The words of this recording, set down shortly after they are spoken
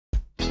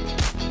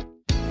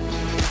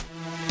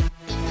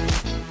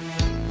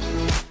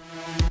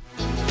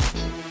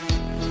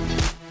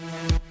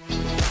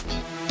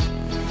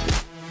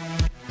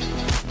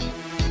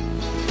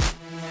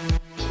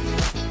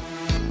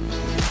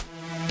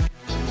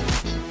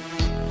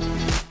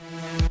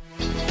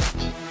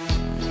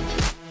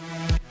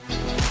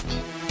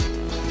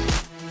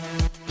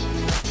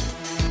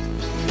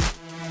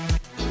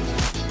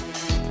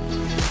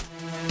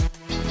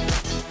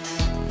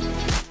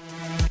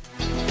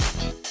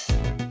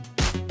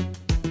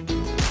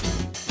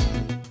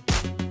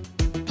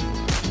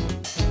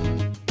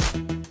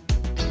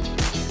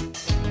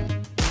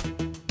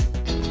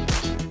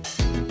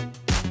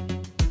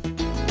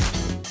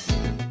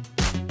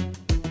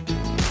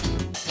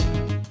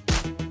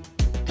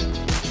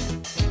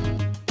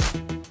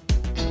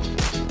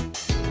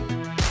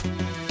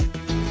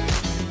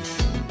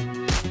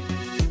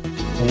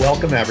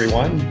welcome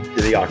everyone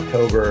to the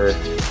October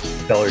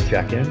seller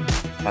check-in.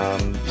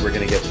 We're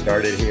going to get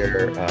started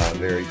here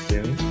very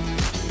soon.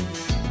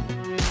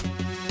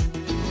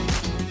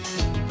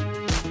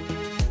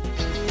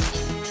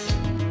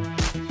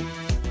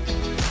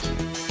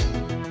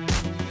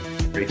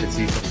 Great to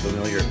see some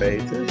familiar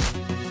faces.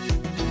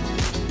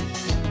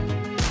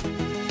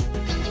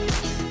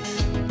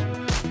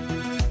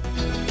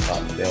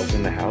 Top sales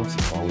in the house.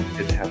 It's always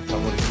good to have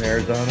someone from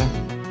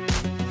Arizona.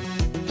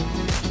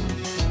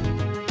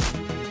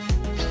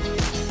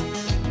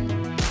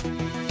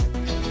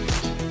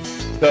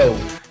 So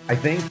I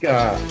think,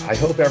 I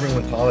hope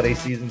everyone's holiday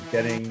season's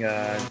getting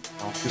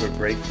off to a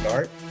great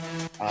start.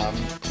 I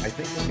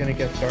think we're going to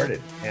get started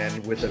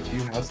and with a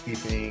few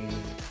housekeeping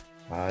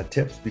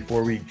tips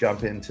before we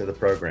jump into the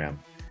program.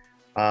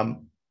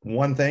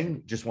 One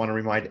thing, just want to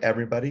remind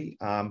everybody,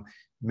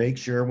 make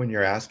sure when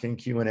you're asking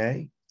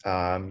Q&A,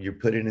 you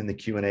put it in the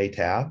Q&A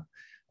tab.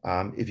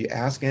 If you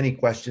ask any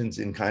questions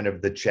in kind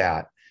of the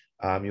chat,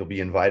 you'll be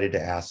invited to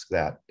ask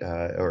that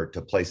or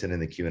to place it in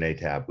the Q&A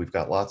tab. We've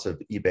got lots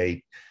of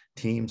eBay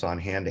teams on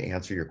hand to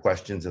answer your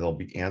questions, and they'll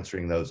be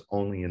answering those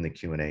only in the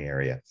Q&A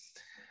area.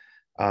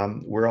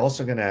 We're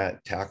also going to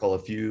tackle a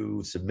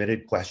few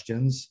submitted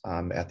questions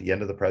at the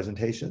end of the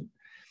presentation.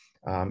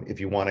 If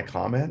you want to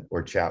comment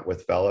or chat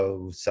with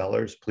fellow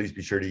sellers, please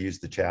be sure to use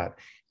the chat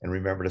and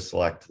remember to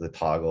select the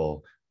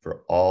toggle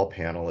for all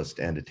panelists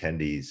and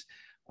attendees,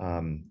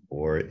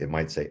 or it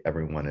might say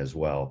everyone as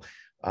well.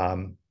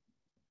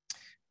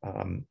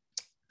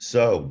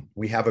 So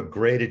we have a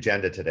great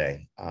agenda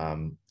today.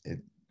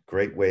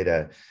 Great way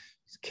to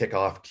kick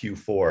off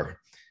Q4.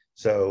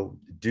 So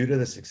due to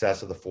the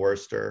success of the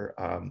Forrester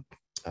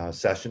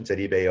sessions at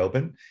eBay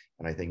Open,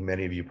 and I think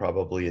many of you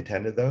probably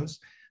attended those,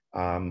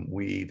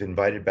 we've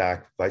invited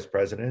back Vice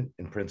President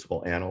and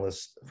Principal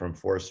Analyst from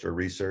Forrester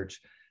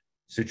Research,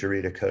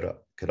 Sucharita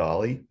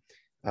Kodali,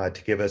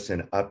 to give us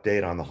an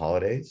update on the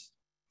holidays.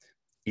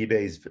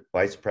 eBay's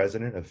Vice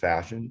President of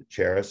Fashion,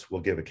 Charis, will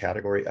give a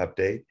category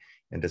update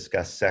and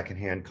discuss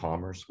secondhand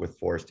commerce with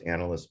Forrester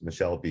Analyst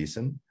Michelle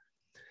Beeson.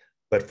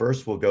 But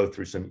first, we'll go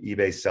through some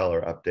eBay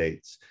seller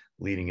updates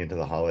leading into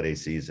the holiday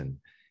season.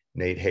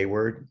 Nate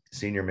Heyward,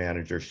 Senior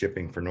Manager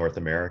Shipping for North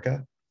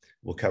America,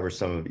 will cover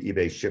some of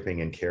eBay's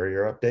shipping and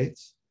carrier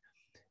updates.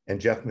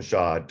 And Jeff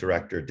Mashad,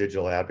 Director,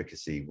 Digital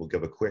Advocacy, will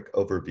give a quick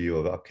overview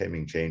of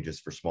upcoming changes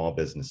for small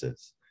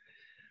businesses.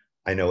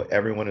 I know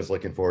everyone is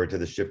looking forward to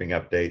the shipping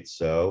update,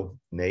 so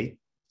Nate,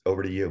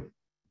 over to you.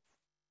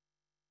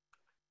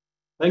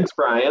 Thanks,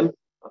 Brian.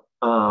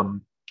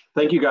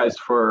 Thank you guys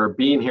for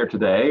being here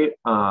today.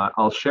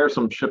 I'll share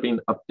some shipping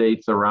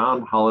updates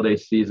around holiday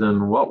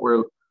season, what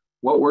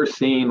we're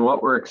seeing,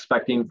 what we're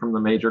expecting from the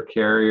major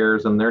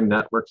carriers and their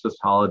networks this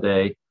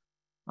holiday,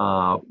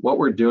 what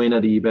we're doing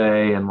at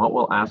eBay, and what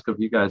we'll ask of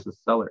you guys as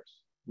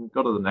sellers.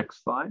 Go to the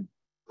next slide.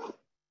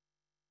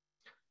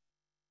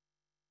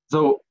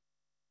 So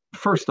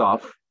first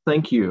off,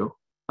 thank you.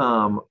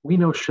 We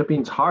know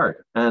shipping's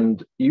hard,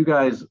 and you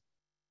guys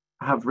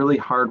have really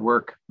hard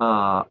work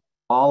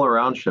all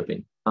around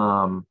shipping.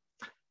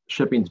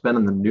 Shipping's been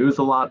in the news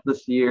a lot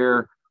this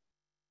year,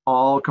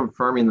 all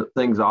confirming that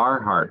things are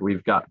hard.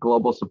 We've got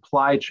global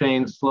supply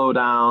chain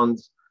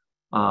slowdowns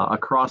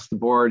across the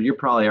board. You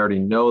probably already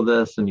know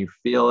this and you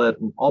feel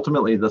it. And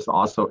ultimately, this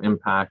also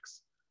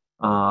impacts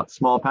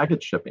small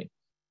package shipping.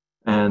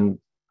 And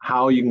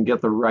how you can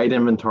get the right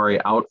inventory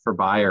out for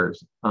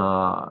buyers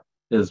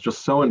is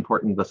just so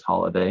important this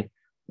holiday.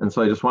 And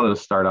so I just wanted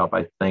to start out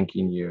by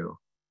thanking you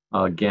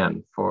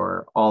again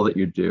for all that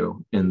you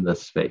do in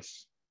this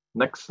space.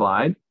 Next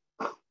slide.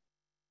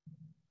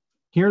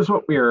 Here's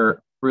what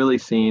we're really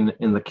seeing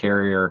in the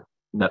carrier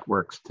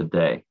networks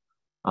today.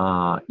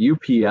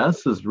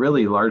 UPS is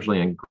really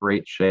largely in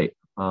great shape.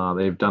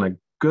 They've done a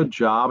good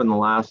job in the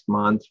last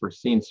months. We're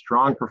seeing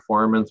strong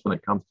performance when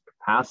it comes to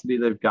capacity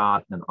they've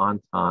got and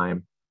on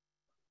time.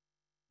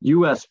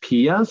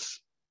 USPS,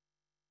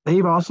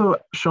 they've also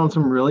shown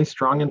some really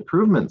strong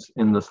improvements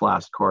in this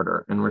last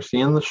quarter, and we're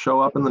seeing this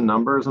show up in the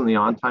numbers and the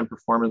on-time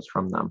performance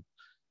from them.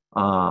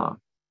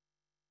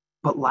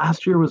 But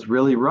last year was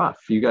really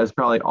rough. You guys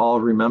probably all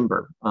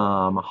remember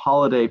a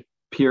holiday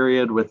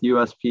period with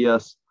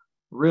USPS,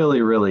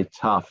 really, really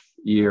tough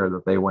year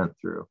that they went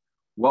through.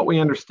 What we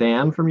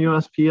understand from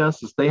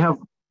USPS is they have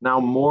now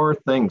more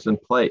things in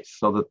place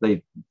so that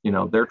they,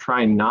 they're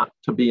trying not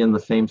to be in the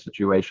same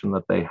situation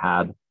that they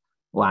had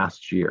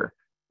last year.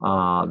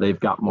 They've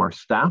got more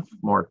staff,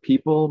 more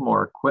people,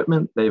 more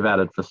equipment. They've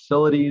added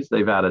facilities,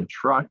 they've added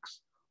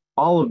trucks.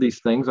 All of these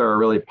things are a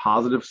really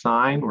positive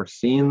sign. We're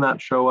seeing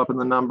that show up in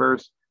the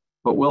numbers,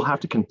 but we'll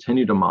have to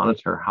continue to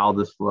monitor how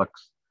this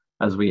looks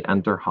as we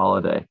enter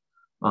holiday.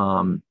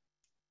 I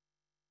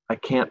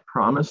can't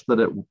promise that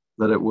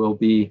it will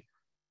be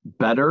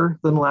better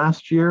than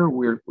last year.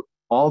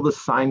 All the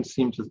signs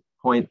seem to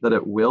point that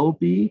it will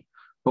be,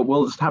 but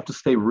we'll just have to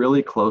stay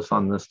really close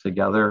on this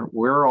together.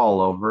 We're all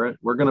over it.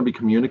 We're going to be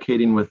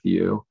communicating with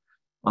you,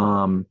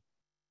 and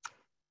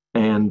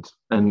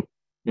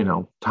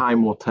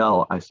time will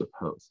tell, I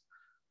suppose.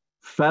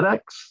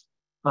 FedEx,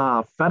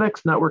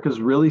 FedEx network is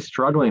really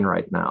struggling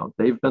right now.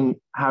 They've been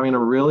having a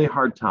really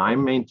hard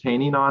time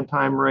maintaining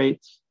on-time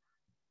rates.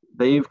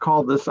 They've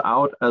called this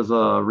out as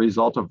a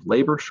result of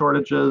labor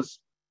shortages.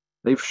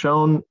 They've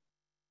shown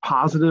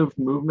positive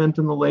movement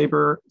in the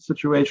labor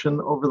situation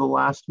over the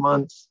last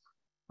months.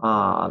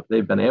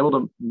 They've been able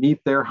to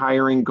meet their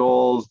hiring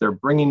goals. They're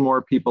bringing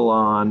more people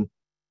on,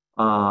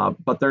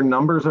 but their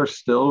numbers are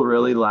still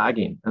really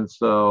lagging. And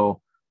so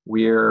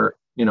we're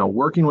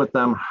working with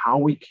them how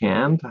we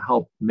can to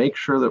help make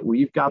sure that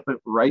we've got the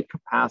right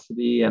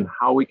capacity and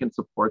how we can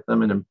support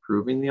them in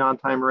improving the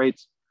on-time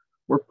rates.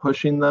 We're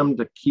pushing them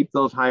to keep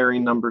those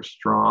hiring numbers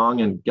strong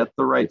and get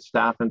the right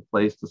staff in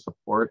place to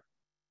support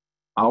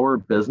our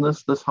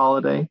business this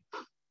holiday.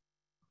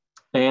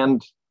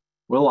 And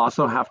we'll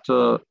also have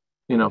to,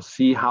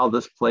 see how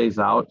this plays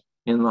out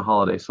in the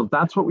holiday. So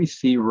that's what we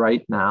see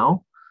right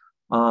now.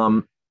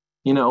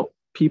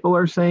 People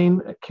are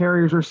saying,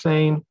 carriers are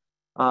saying,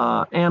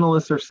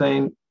 analysts are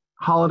saying,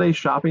 holiday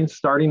shopping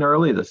starting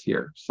early this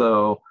year.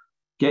 So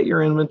get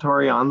your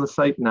inventory on the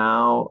site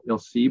now. You'll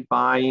see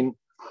buying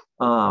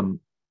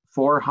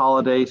for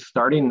holiday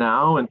starting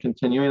now and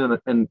continuing,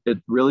 and it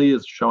really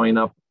is showing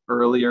up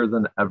earlier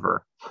than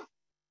ever.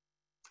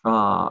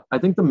 I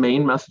think the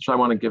main message I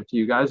want to give to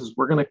you guys is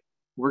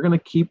we're gonna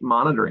keep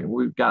monitoring.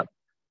 We've got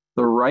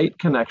the right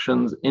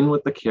connections in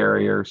with the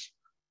carriers,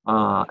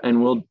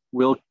 and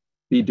we'll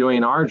be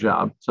doing our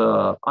job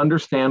to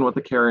understand what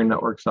the carrier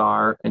networks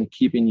are and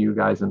keeping you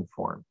guys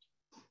informed.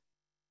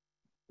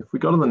 If we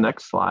go to the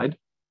next slide,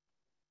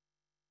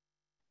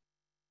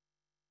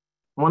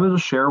 I wanted to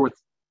share with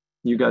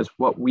you guys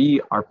what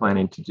we are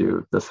planning to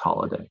do this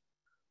holiday.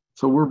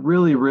 So we're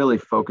really, really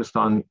focused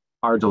on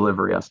our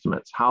delivery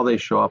estimates, how they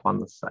show up on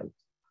the site.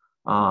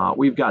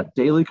 We've got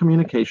daily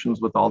communications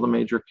with all the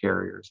major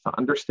carriers to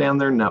understand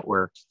their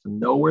networks, to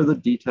know where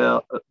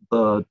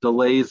the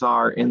delays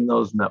are in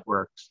those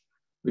networks.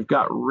 We've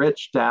got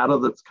rich data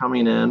that's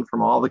coming in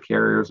from all the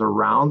carriers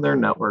around their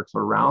networks,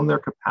 around their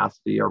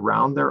capacity,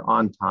 around their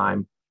on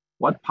time,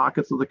 what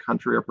pockets of the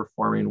country are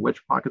performing,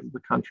 which pockets of the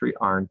country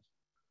aren't.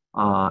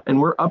 And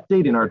we're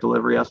updating our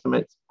delivery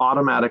estimates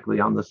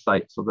automatically on the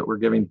site so that we're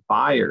giving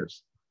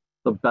buyers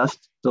the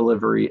best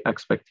delivery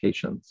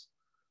expectations.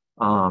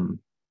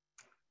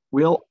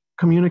 We'll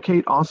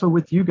communicate also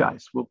with you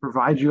guys. We'll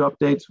provide you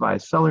updates via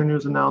seller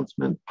news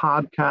announcement,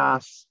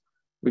 podcasts.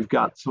 We've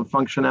got some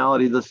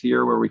functionality this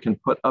year where we can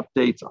put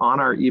updates on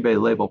our eBay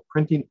label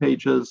printing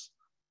pages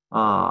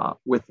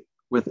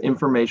with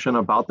information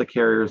about the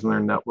carriers and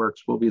their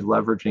networks. We'll be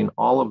leveraging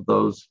all of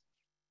those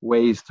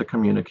ways to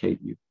communicate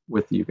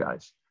with you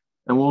guys.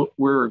 And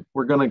we're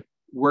going to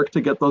work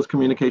to get those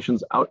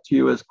communications out to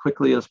you as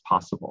quickly as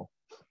possible.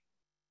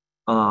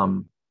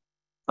 I'll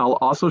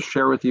also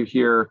share with you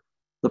here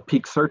the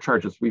peak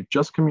surcharges. We've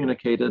just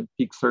communicated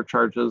peak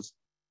surcharges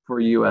for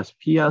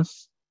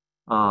USPS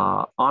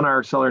on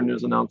our seller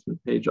news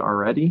announcement page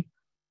already.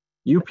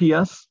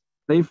 UPS,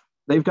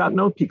 they've got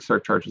no peak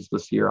surcharges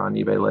this year on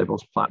eBay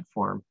Labels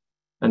platform.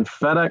 And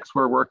FedEx,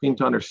 we're working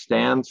to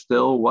understand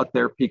still what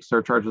their peak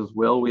surcharges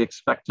will. We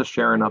expect to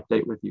share an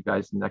update with you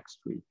guys next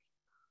week.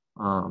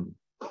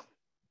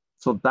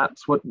 So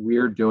that's what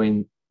we're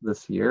doing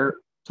this year.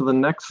 To the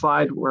next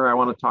slide, where I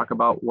want to talk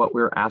about what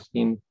we're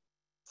asking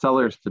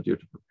sellers to do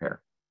to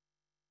prepare.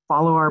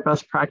 Follow our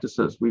best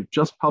practices. We've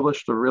just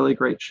published a really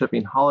great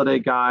shipping holiday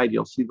guide.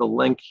 You'll see the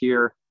link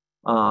here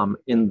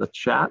in the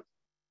chat.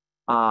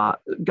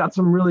 Got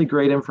some really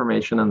great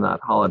information in that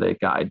holiday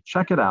guide.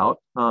 Check it out.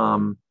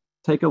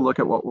 Take a look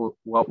at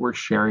what we're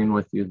sharing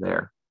with you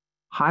there.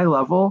 High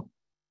level,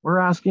 we're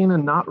asking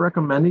and not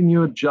recommending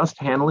you adjust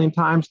handling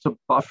times to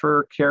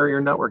buffer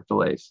carrier network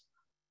delays.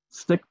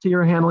 Stick to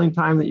your handling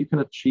time that you can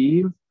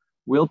achieve.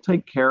 We'll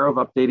take care of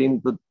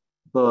updating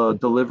the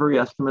delivery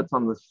estimates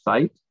on the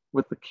site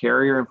with the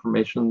carrier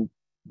information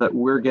that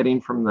we're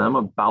getting from them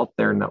about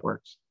their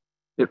networks.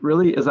 It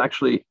really is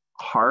actually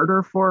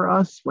harder for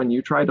us when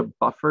you try to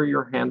buffer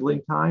your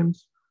handling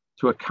times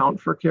to account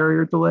for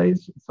carrier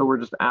delays. So we're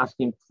just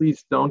asking,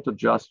 please don't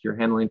adjust your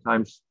handling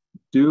times.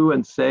 Do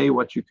and say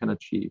what you can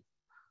achieve.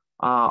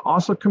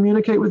 Also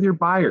communicate with your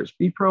buyers.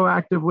 Be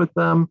proactive with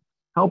them.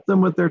 Help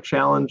them with their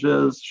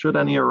challenges, should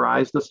any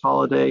arise this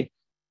holiday.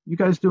 You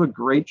guys do a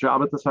great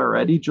job at this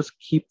already. Just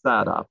keep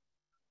that up.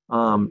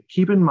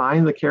 Keep in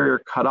mind the carrier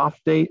cutoff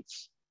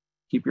dates.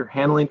 Keep your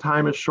handling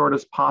time as short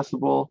as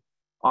possible.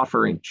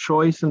 Offering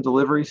choice and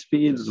delivery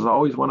speeds is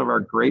always one of our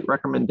great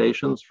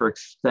recommendations for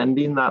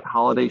extending that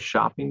holiday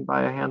shopping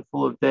by a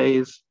handful of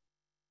days.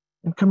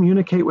 And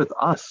communicate with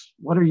us.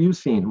 What are you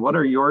seeing? What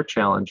are your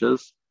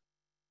challenges?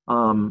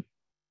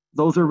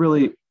 Those are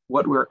really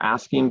what we're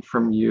asking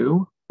from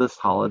you this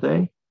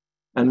holiday,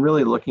 and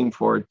really looking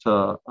forward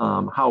to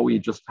how we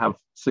just have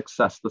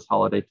success this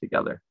holiday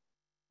together.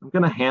 I'm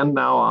going to hand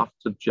now off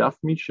to Jeff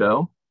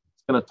Michaud.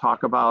 He's going to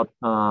talk about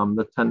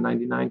the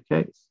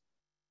 1099Ks.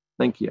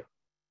 Thank you.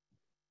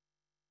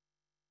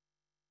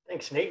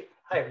 Thanks, Nate.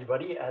 Hi,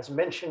 everybody. As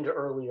mentioned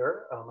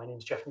earlier, my name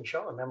is Jeff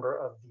Michelle, a member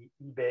of the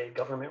eBay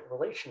government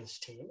relations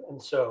team.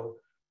 And so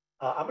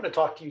I'm going to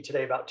talk to you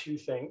today about two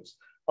things.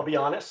 I'll be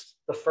honest,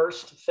 the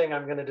first thing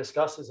I'm going to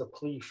discuss is a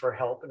plea for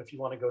help. And if you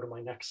want to go to my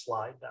next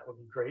slide, that would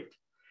be great.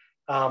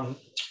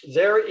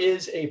 There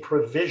is a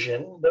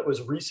provision that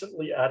was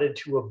recently added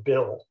to a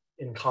bill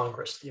in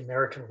Congress, the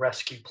American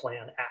Rescue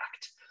Plan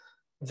Act,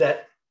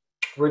 that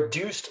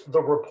reduced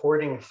the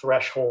reporting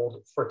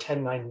threshold for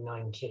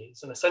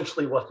 1099-Ks. And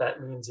essentially what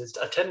that means is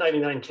a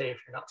 1099-K, if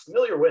you're not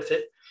familiar with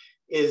it,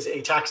 is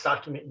a tax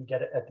document you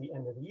get at the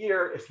end of the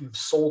year if you've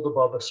sold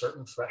above a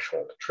certain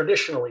threshold.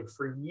 Traditionally,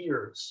 for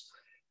years,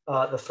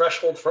 the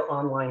threshold for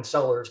online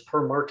sellers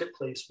per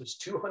marketplace was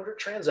 200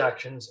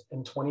 transactions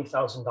and $20,000 in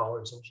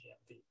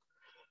GMV.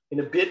 In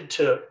a bid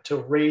to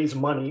raise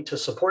money to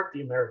support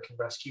the American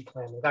Rescue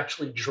Plan, they've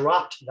actually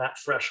dropped that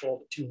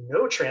threshold to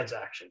no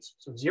transactions,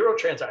 so 0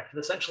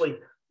 transactions, essentially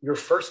your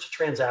first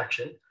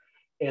transaction,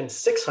 and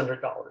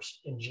 $600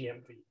 in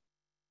GMV.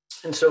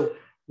 And so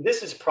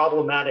this is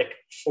problematic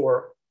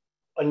for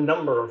a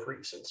number of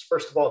reasons.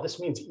 First of all, this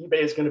means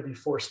eBay is going to be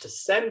forced to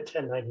send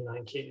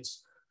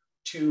 1099-Ks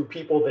to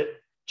people that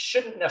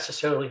shouldn't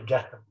necessarily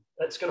get them.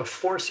 That's going to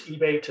force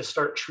eBay to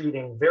start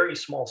treating very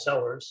small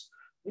sellers,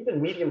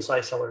 even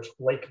medium-sized sellers,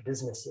 like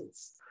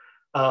businesses.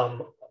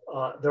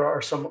 There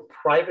are some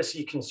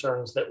privacy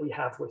concerns that we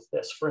have with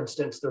this. For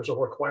instance, there's a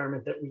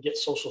requirement that we get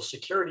social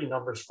security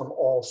numbers from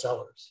all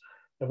sellers,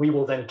 and we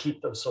will then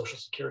keep those social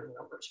security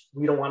numbers.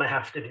 We don't want to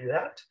have to do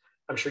that.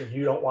 I'm sure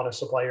you don't want to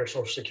supply your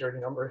social security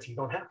number if you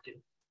don't have to.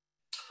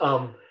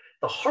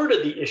 The heart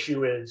of the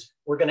issue is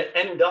we're going to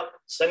end up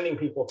sending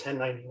people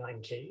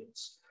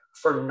 1099-Ks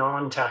for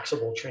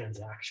non-taxable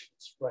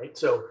transactions, right?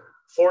 So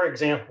for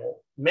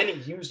example, many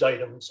used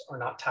items are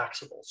not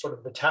taxable. Sort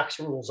of the tax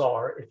rules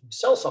are if you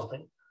sell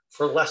something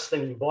for less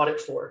than you bought it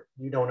for,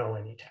 you don't owe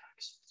any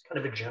tax. It's kind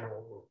of a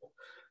general rule.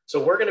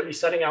 So we're going to be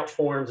sending out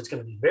forms. It's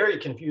going to be very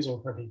confusing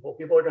for people.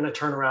 People are going to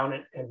turn around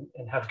and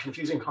have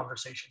confusing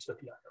conversations with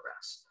the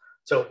IRS.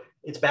 So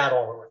it's bad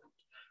all around.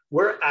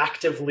 We're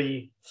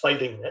actively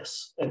fighting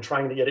this and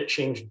trying to get it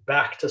changed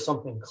back to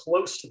something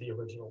close to the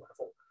original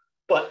level.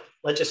 But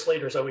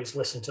legislators always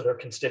listen to their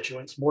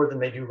constituents more than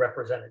they do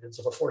representatives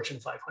of a Fortune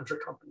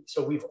 500 company.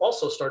 So we've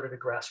also started a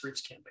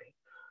grassroots campaign.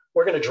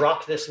 We're going to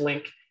drop this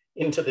link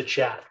into the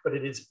chat, but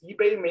it is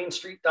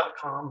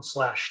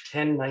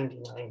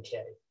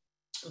ebaymainstreet.com/1099K.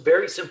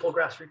 Very simple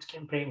grassroots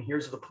campaign.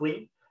 Here's the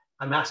plea.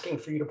 I'm asking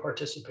for you to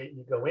participate.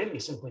 You go in, you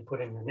simply put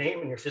in your name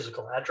and your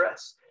physical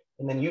address,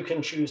 and then you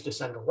can choose to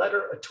send a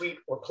letter, a tweet,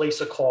 or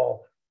place a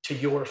call to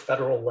your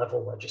federal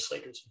level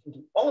legislators. You can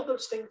do all of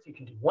those things. You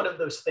can do one of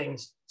those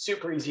things,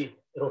 super easy.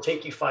 It'll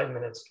take you 5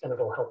 minutes and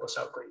it'll help us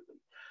out greatly.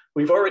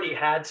 We've already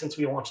had, since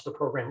we launched the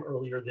program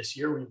earlier this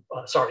year,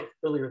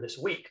 earlier this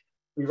week,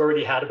 we've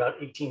already had about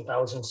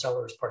 18,000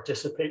 sellers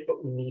participate,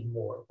 but we need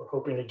more. We're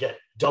hoping to get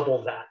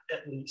double that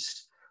at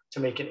least to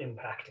make an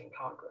impact in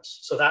Congress.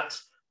 So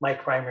that's my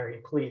primary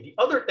plea. The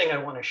other thing I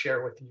want to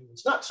share with you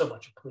is not so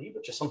much a plea,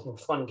 but just something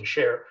fun to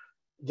share.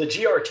 The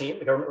GR team,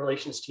 the government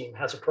relations team,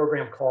 has a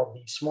program called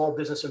the Small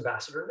Business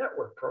Ambassador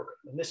Network Program.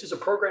 And this is a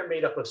program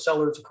made up of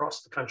sellers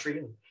across the country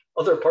and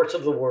other parts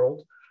of the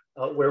world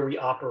where we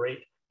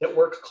operate that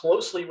work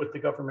closely with the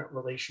government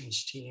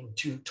relations team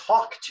to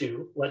talk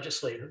to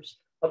legislators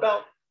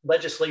about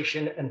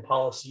legislation and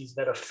policies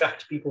that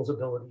affect people's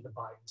ability to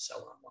buy and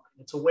sell online.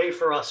 It's a way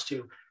for us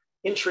to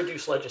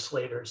introduce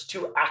legislators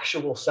to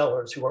actual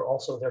sellers who are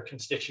also their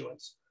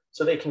constituents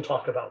so they can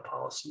talk about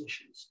policy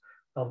issues.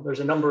 There's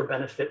a number of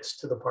benefits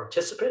to the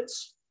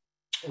participants.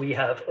 We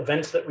have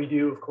events that we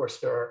do. Of course,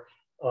 there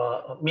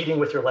are meeting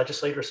with your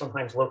legislator,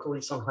 sometimes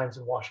locally, sometimes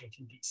in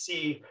Washington,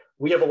 DC.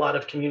 We have a lot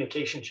of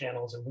communication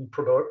channels and we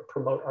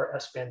promote our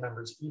S-Band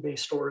members' eBay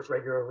stores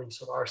regularly.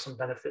 So there are some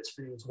benefits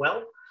for you as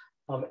well.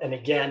 And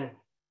again,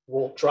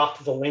 we'll drop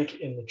the link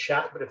in the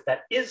chat, but if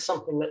that is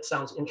something that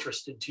sounds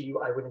interesting to you,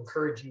 I would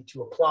encourage you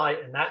to apply.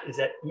 And that is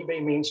at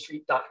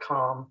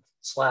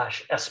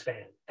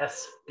ebaymainstreet.com/SBAN,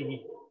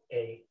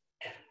 SBAN.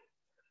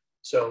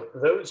 So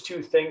those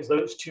two things,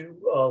 those two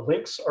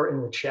links are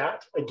in the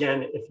chat.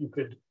 Again, if you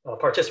could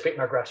participate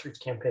in our grassroots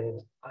campaign,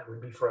 I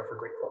would be forever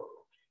grateful.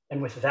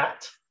 And with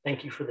that,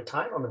 thank you for the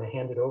time. I'm going to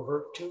hand it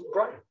over to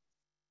Brian.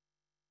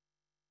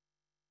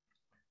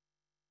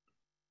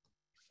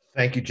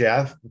 Thank you,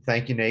 Jeff.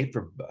 Thank you, Nate,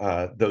 for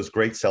those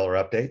great seller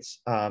updates.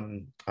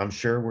 I'm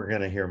sure we're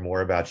going to hear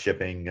more about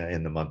shipping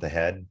in the month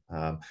ahead.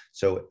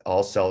 So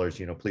all sellers,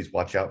 please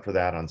watch out for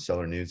that on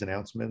seller news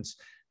announcements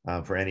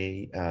for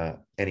any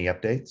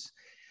updates.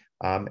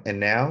 And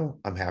now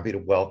I'm happy to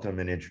welcome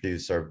and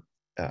introduce our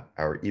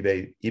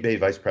eBay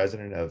Vice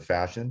President of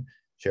Fashion,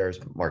 Charis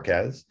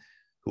Márquez,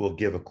 who will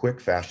give a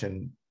quick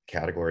fashion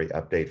category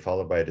update,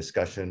 followed by a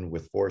discussion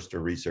with Forrester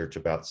research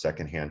about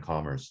secondhand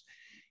commerce.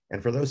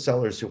 And for those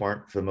sellers who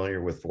aren't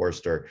familiar with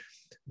Forrester,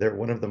 they're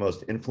one of the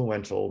most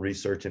influential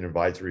research and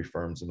advisory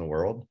firms in the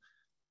world.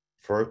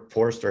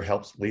 Forrester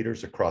helps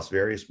leaders across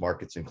various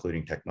markets,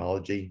 including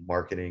technology,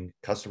 marketing,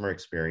 customer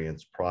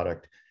experience,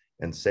 product,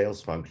 and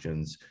sales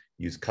functions,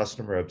 use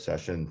customer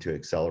obsession to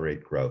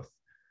accelerate growth.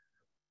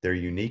 Their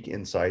unique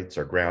insights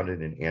are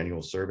grounded in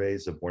annual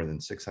surveys of more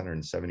than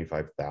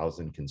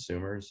 675,000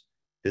 consumers,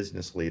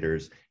 business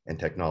leaders, and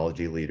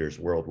technology leaders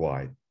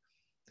worldwide.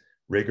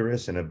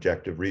 Rigorous and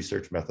objective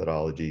research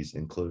methodologies,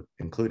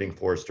 including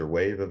Forrester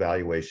Wave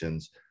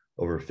evaluations,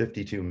 over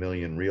 52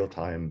 million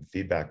real-time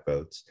feedback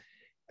votes,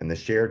 and the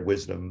shared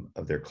wisdom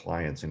of their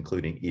clients,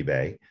 including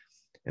eBay.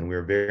 And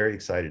we're very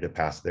excited to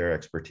pass their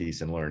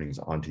expertise and learnings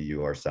on to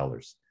you, our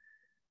sellers.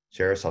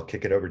 Charis, I'll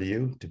kick it over to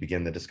you to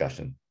begin the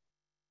discussion.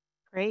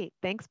 Great,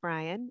 thanks,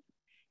 Brian.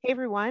 Hey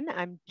everyone,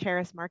 I'm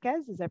Charis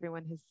Márquez, as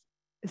everyone has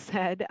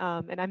said,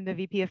 and I'm the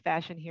VP of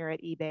Fashion here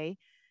at eBay.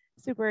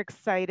 Super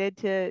excited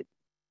to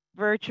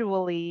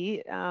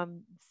virtually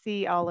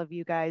see all of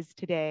you guys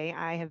today.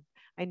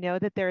 I know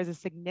that there is a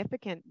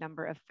significant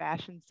number of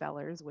fashion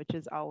sellers, which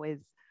is always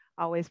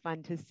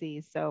fun to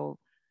see. So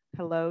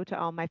hello to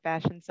all my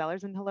fashion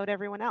sellers and hello to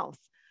everyone else.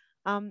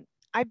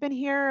 I've been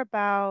here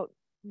about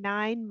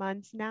 9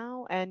 months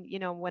now. And, you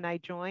know, when I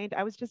joined,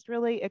 I was just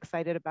really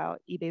excited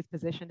about eBay's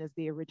position as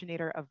the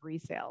originator of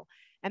resale.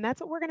 And that's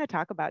what we're going to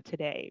talk about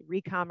today,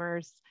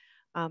 re-commerce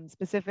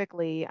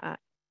specifically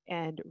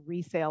and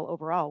resale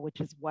overall, which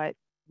is what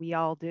we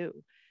all do.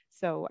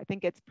 So I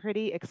think it's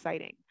pretty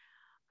exciting.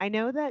 I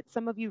know that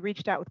some of you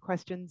reached out with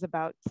questions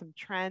about some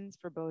trends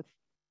for both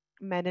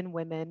men and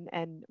women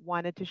and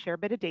wanted to share a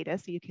bit of data.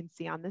 So you can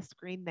see on the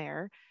screen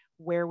there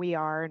where we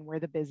are and where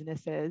the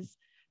business is.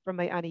 On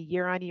a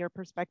year-on-year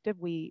perspective,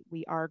 we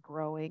are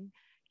growing.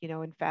 You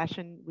know, in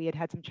fashion, we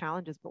had some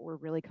challenges, but we're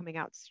really coming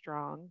out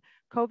strong.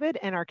 COVID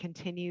and our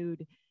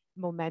continued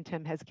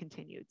momentum has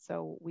continued.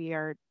 So we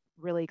are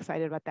really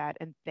excited about that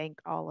and thank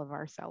all of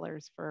our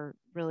sellers for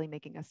really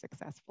making us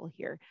successful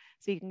here.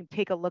 So you can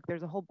take a look,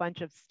 there's a whole bunch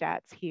of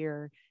stats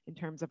here in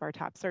terms of our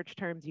top search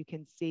terms. You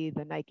can see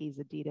the Nikes,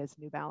 Adidas,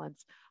 New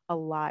Balance, a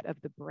lot of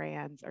the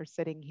brands are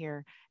sitting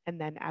here. And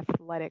then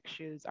athletic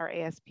shoes, our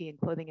ASP in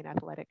clothing and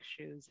athletic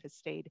shoes has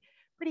stayed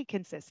pretty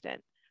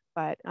consistent,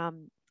 but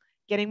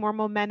getting more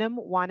momentum,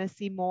 want to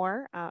see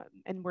more.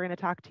 And we're going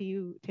to talk to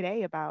you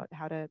today about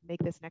how to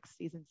make this next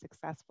season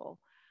successful.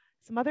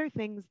 Some other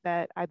things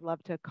that I'd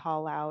love to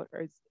call out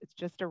is it's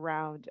just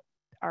around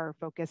our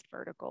focused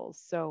verticals.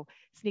 So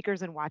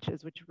sneakers and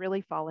watches, which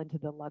really fall into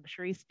the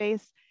luxury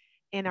space.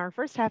 In our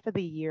first half of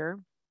the year,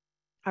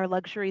 our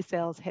luxury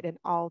sales hit an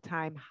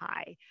all-time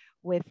high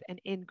with an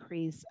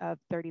increase of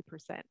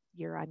 30%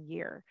 year on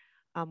year.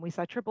 We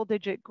saw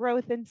triple-digit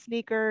growth in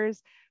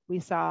sneakers. We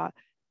saw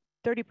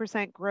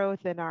 30%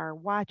 growth in our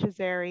watches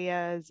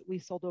areas. We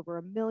sold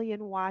over 1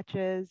 million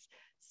watches.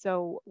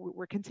 So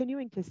we're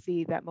continuing to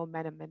see that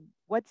momentum. And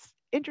what's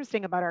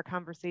interesting about our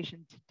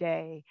conversation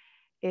today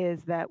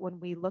is that when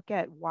we look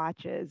at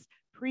watches,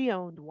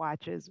 pre-owned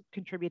watches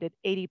contributed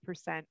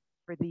 80%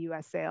 for the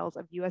US sales.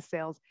 Of US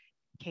sales,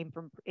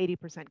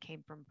 80%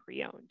 came from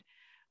pre-owned,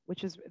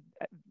 which is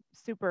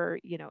super,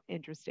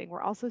 interesting.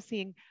 We're also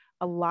seeing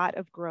a lot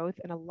of growth,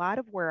 and a lot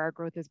of where our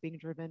growth is being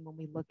driven when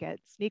we look at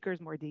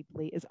sneakers more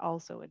deeply is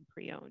also in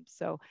pre-owned.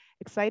 So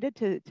excited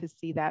to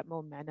see that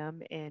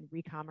momentum in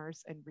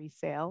re-commerce and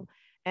resale.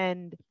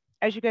 And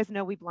as you guys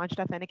know, we've launched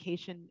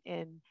authentication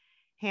in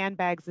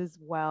handbags as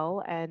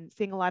well and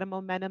seeing a lot of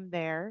momentum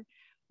there.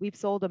 We've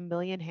sold 1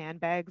 million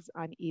handbags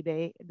on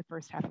eBay in the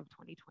first half of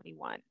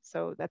 2021.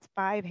 So that's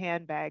 5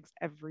 handbags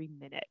every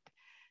minute.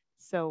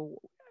 So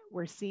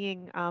we're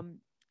seeing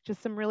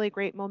just some really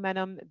great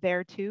momentum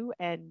there too,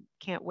 and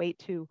can't wait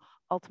to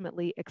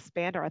ultimately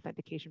expand our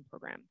authentication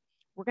program.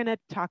 We're going to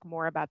talk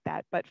more about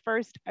that. But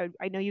first,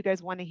 I know you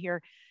guys want to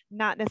hear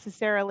not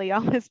necessarily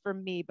all this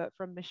from me, but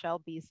from Michelle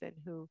Beeson,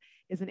 who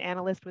is an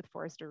analyst with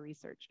Forrester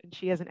Research, and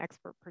she has an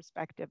expert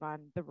perspective on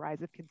the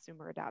rise of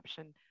consumer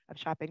adoption of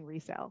shopping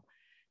resale.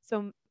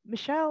 So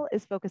Michelle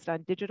is focused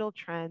on digital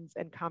trends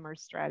and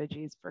commerce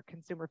strategies for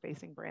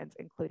consumer-facing brands,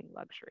 including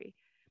luxury.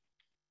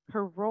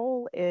 Her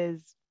role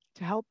is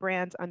to help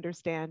brands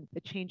understand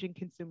the changing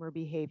consumer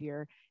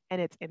behavior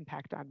and its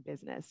impact on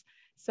business.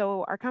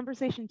 So our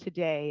conversation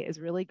today is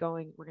really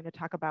we're going to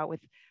talk about,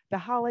 with the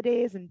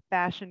holidays and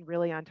fashion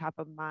really on top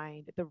of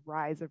mind, the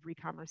rise of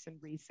re-commerce and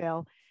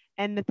resale,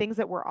 and the things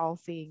that we're all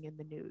seeing in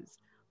the news.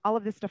 All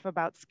of this stuff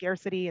about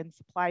scarcity and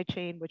supply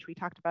chain, which we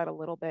talked about a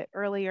little bit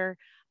earlier.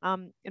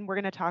 And we're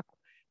going to talk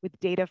with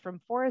data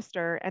from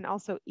Forrester, and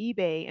also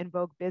eBay and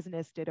Vogue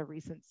Business did a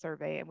recent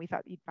survey, and we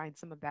thought you'd find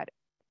some of that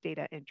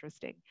data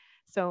interesting.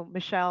 So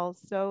Michelle,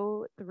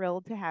 so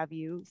thrilled to have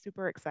you,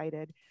 super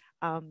excited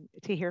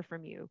to hear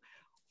from you.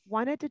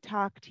 Wanted to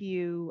talk to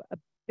you a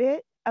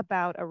bit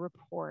about a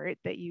report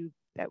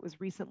that was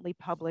recently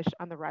published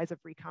on the rise of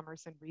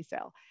re-commerce and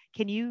resale.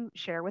 Can you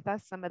share with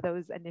us some of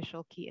those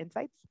initial key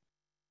insights?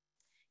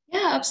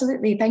 Yeah,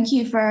 absolutely. Thank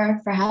you for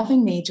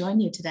having me join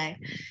you today.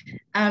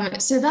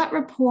 So that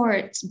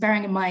report,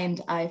 bearing in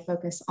mind, I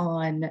focus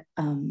on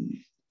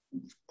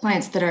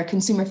clients that are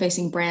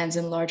consumer-facing brands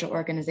and larger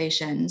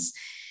organizations.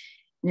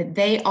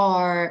 They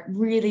are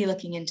really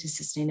looking into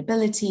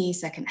sustainability,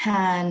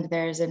 secondhand.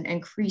 There's an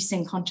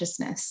increasing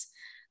consciousness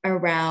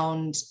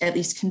around at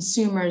least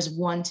consumers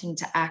wanting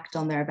to act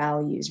on their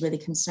values, really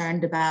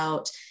concerned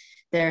about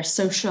their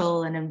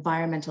social and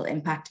environmental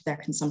impact of their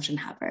consumption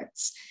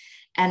habits.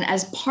 And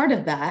as part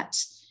of that,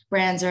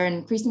 brands are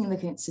increasingly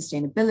looking at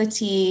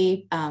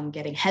sustainability,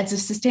 getting heads of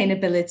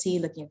sustainability,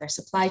 looking at their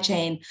supply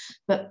chain.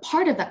 But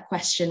part of that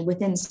question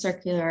within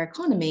circular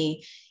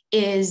economy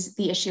is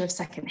the issue of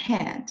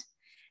secondhand.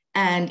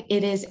 And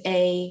it is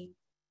a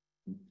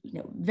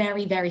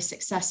very, very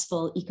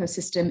successful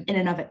ecosystem in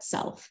and of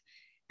itself.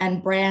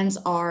 And brands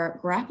are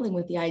grappling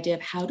with the idea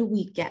of how do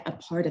we get a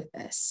part of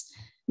this?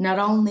 Not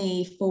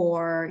only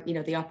for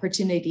the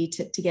opportunity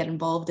to get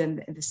involved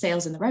in the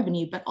sales and the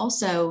revenue, but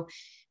also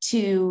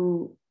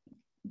to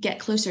get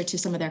closer to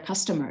some of their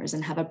customers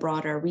and have a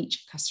broader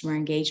reach of customer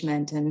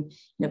engagement and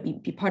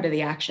be part of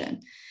the action.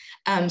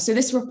 So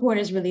this report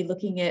is really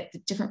looking at the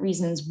different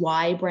reasons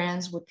why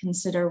brands would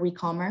consider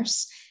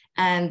e-commerce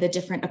and the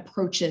different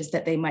approaches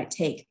that they might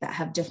take that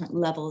have different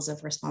levels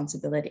of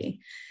responsibility.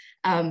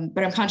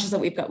 But I'm conscious that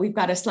we've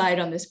got a slide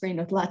on the screen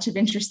with lots of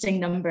interesting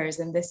numbers,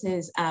 and this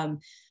is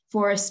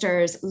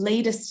Forrester's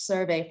latest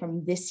survey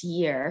from this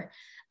year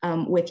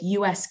with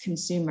US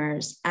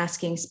consumers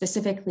asking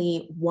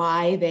specifically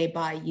why they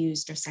buy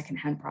used or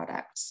secondhand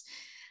products.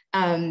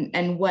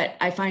 And what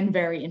I find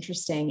very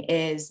interesting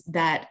is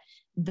that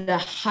the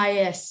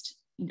highest,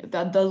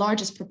 the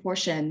largest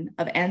proportion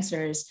of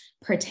answers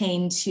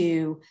pertain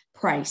to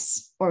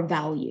price or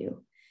value.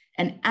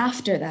 And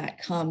after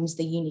that comes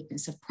the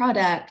uniqueness of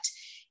product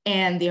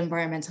and the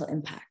environmental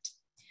impact.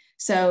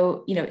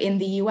 So, in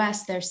the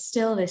US, there's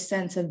still this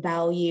sense of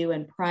value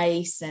and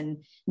price and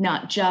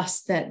not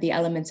just the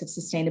elements of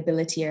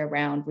sustainability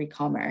around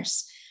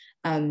e-commerce.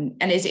 And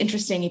it's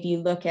interesting, if you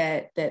look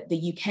at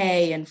the UK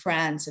and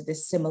France of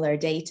this similar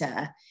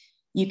data,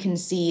 you can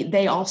see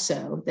they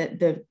also, that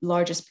the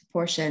largest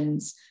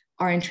proportions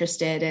are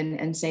interested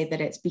and say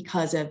that it's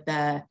because of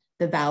the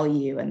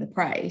value and the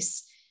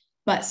price.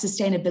 But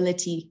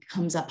sustainability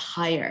comes up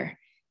higher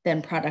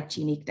than product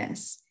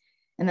uniqueness.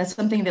 And that's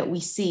something that we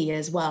see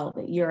as well,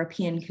 that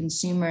European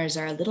consumers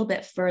are a little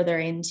bit further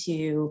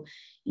into,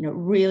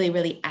 really,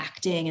 really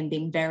acting and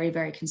being very,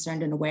 very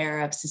concerned and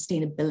aware of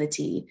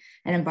sustainability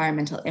and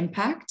environmental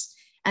impact.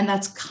 And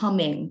that's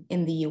coming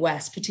in the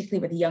US,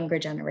 particularly with younger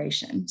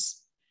generations.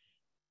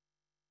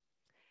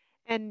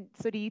 And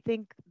so do you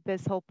think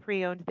this whole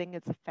pre-owned thing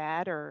is a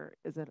fad, or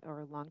is it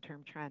a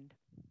long-term trend?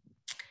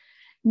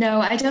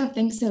 No, I don't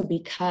think so,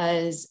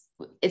 because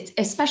it's,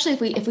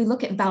 especially if we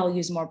look at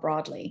values more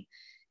broadly,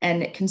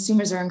 and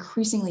consumers are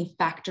increasingly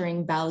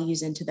factoring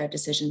values into their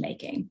decision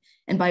making.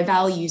 And by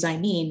values, I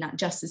mean not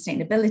just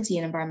sustainability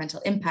and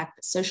environmental impact,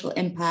 but social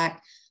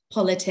impact,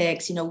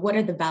 politics. What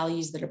are the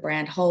values that a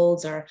brand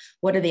holds, or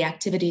what are the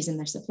activities in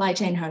their supply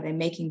chain? How are they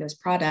making those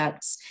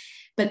products?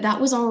 But that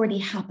was already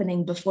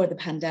happening before the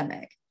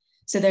pandemic.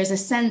 So there's a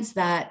sense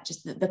that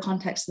just the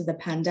context of the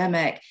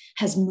pandemic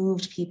has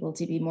moved people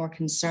to be more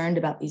concerned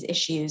about these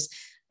issues.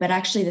 But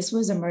actually, this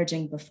was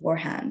emerging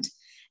beforehand.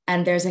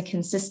 And there's a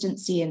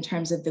consistency in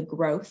terms of the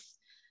growth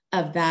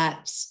of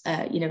that,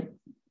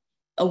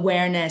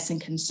 awareness and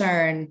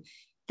concern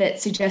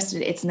that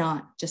suggested it's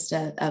not just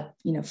a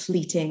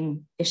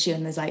fleeting issue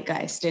in the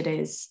zeitgeist. It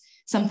is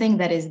something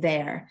that is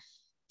there.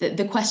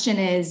 The question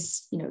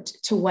is,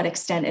 to what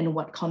extent and in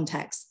what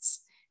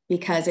contexts,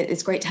 because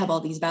it's great to have all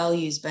these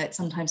values, but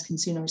sometimes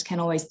consumers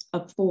can't always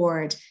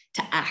afford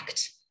to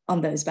act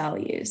on those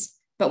values.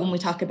 But when we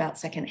talk about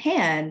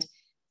secondhand,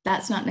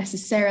 that's not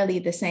necessarily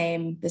the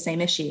same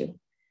issue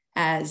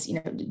as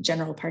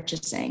general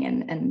purchasing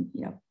and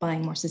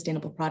buying more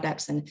sustainable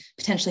products and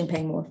potentially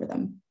paying more for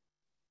them.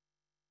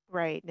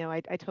 Right. No,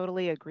 I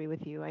totally agree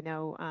with you. I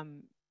know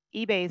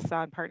eBay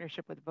saw in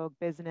partnership with Vogue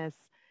Business,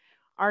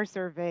 our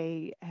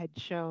survey had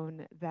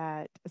shown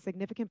that a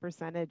significant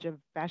percentage of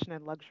fashion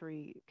and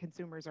luxury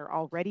consumers are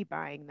already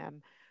buying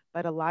them,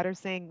 but a lot are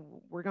saying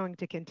we're going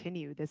to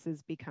continue. This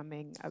is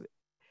becoming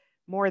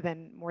more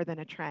than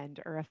a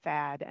trend or a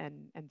fad.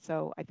 And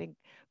so I think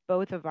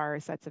both of our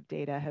sets of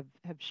data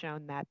have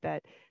shown that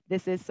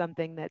this is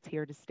something that's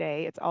here to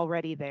stay. It's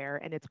already there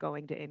and it's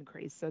going to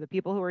increase. So the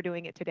people who are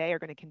doing it today are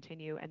going to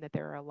continue, and that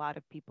there are a lot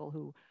of people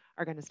who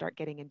are going to start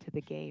getting into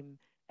the game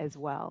as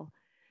well.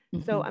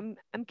 Mm-hmm. So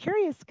I'm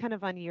curious kind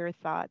of on your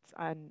thoughts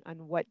on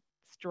what's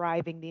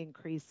driving the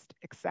increased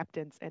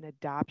acceptance and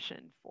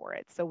adoption for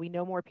it. So we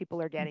know more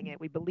people are getting it.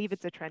 We believe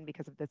it's a trend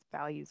because of this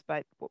values,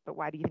 but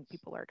why do you think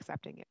people are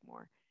accepting it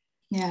more?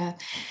 Yeah,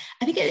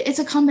 I think it's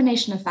a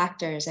combination of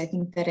factors. I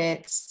think that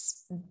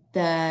it's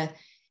the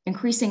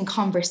increasing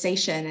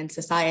conversation in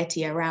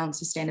society around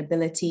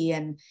sustainability,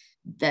 and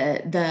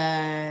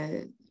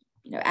the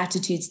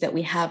attitudes that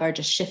we have are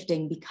just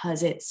shifting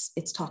because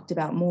it's talked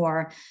about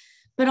more.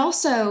 But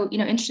also,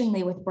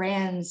 interestingly, with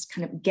brands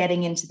kind of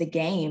getting into the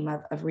game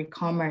of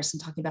e-commerce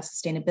and talking about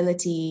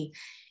sustainability,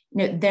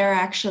 they're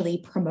actually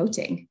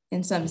promoting,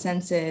 in some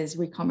senses,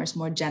 e-commerce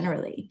more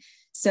generally.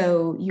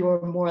 So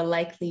you're more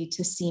likely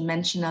to see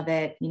mention of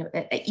it,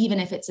 even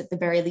if it's at the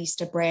very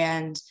least a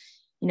brand,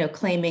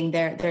 claiming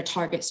their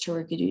targets to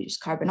reduce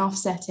carbon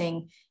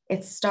offsetting.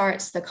 It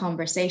starts the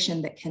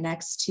conversation that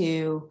connects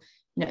to,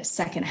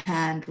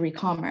 secondhand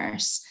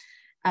e-commerce.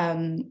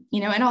 And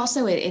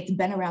also it's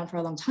been around for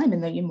a long time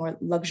in the more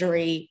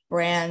luxury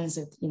brands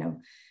of,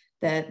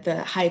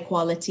 the high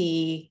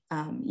quality,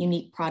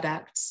 unique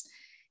products.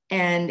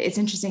 And it's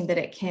interesting that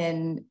it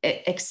can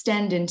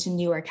extend into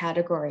newer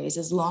categories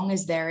as long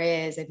as there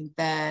is, I think,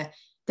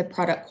 the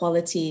product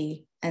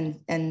quality and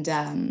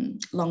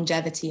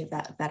longevity of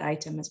that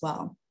item as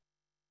well.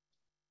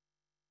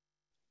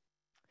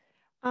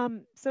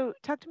 So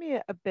talk to me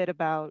a bit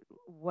about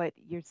what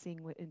you're seeing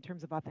in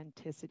terms of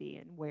authenticity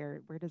and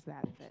where does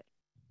that fit?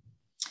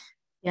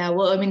 Yeah,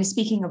 well, I mean,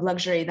 speaking of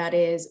luxury, that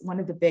is one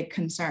of the big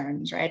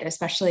concerns, right?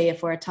 Especially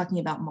if we're talking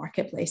about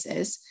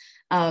marketplaces,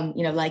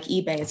 like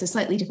eBay. It's a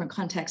slightly different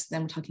context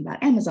than we're talking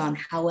about Amazon.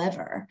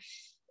 However,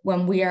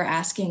 when we are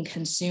asking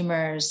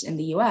consumers in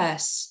the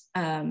US,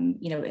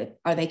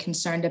 are they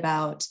concerned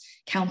about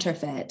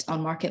counterfeit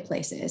on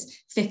marketplaces?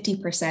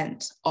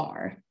 50%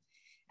 are.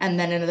 And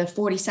then another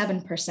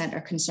 47%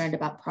 are concerned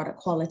about product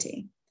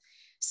quality.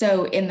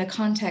 So in the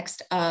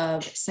context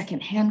of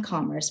secondhand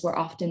commerce, where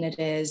often it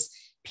is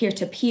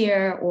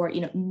peer-to-peer, or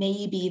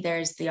maybe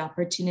there's the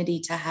opportunity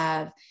to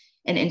have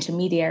an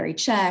intermediary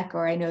check,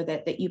 or I know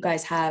that you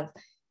guys have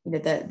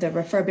the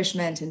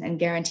refurbishment and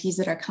guarantees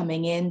that are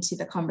coming into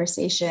the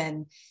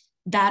conversation,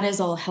 that is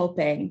all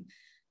helping.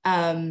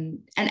 And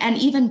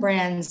even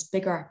brands,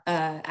 bigger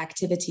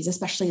activities,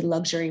 especially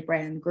luxury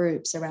brand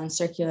groups around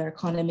circular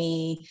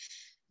economy,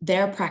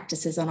 their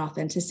practices on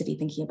authenticity,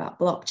 thinking about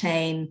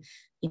blockchain,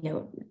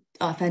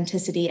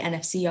 authenticity,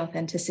 NFC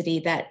authenticity,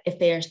 that if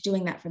they are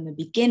doing that from the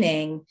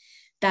beginning,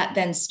 that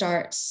then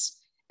starts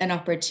an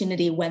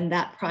opportunity when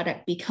that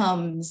product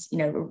becomes,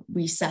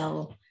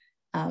 resell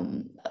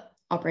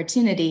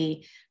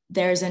opportunity,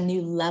 there's a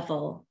new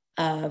level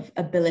of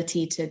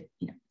ability to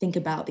think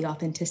about the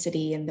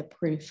authenticity and the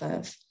proof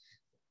of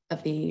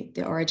the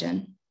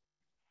origin.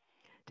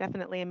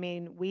 Definitely. I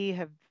mean, we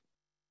have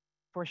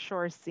for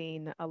sure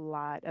seen a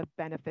lot of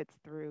benefits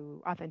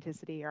through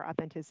authenticity or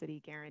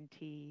authenticity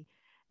guarantee,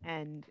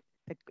 and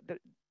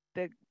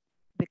the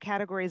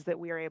categories that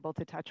we are able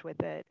to touch with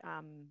it,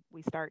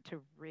 we start to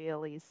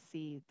really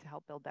see to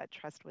help build that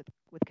trust with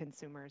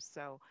consumers.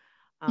 So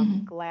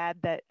glad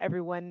that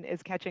everyone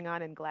is catching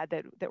on, and glad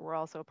that we're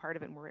also a part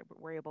of it, and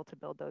we're able to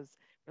build those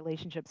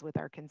relationships with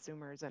our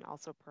consumers and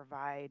also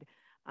provide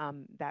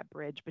that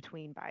bridge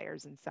between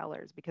buyers and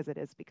sellers, because it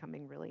is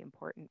becoming really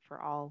important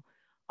for all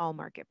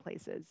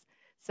marketplaces.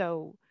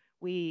 So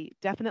we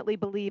definitely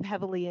believe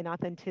heavily in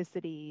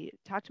authenticity.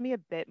 Talk to me a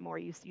bit more.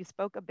 You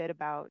spoke a bit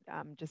about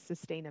just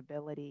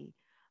sustainability.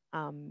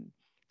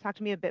 Talk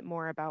to me a bit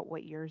more about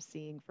what you're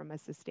seeing from a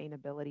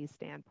sustainability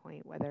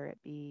standpoint, whether it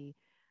be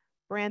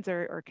brands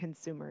or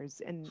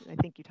consumers. And I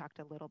think you talked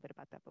a little bit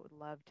about that, but would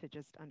love to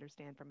just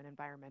understand from an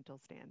environmental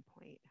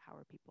standpoint, how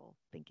are people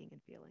thinking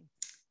and feeling?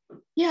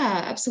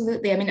 Yeah,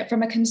 absolutely. I mean,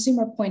 from a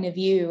consumer point of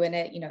view, and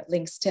it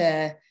links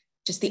to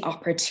just the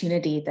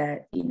opportunity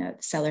that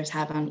sellers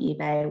have on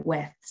eBay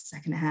with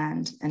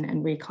secondhand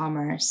and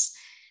re-commerce,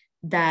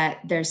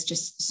 that there's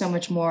just so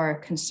much more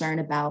concern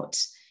about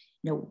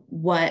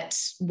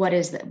what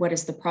is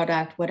the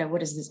product,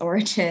 what is this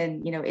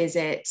origin,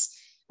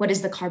 what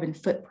is the carbon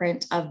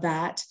footprint of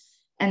that.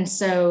 And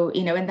so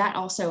and that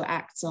also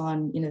acts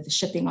on the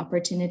shipping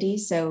opportunity.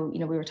 So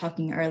we were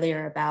talking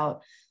earlier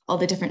about all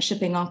the different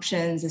shipping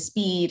options, the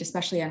speed,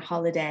 especially on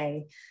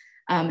holiday.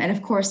 And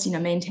of course,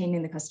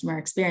 maintaining the customer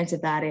experience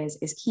of that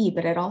is key,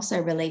 but it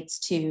also relates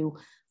to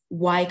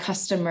why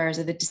customers,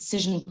 or the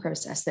decision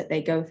process that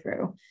they go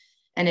through.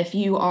 And if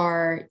you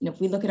are,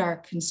 if we look at our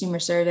consumer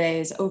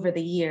surveys over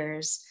the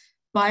years,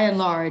 by and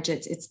large,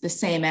 it's the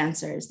same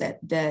answers, that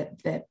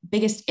the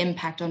biggest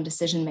impact on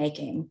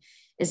decision-making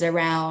is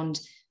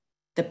around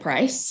the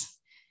price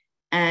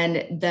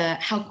and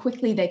how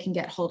quickly they can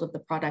get hold of the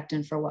product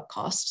and for what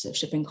cost, so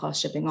shipping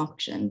costs, shipping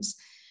options.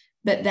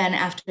 But then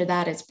after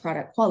that, it's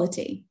product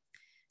quality.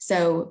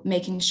 So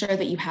making sure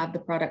that you have the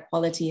product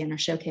quality and are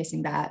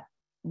showcasing that,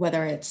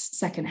 whether it's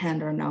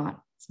secondhand or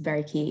not, is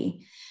very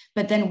key.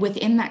 But then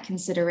within that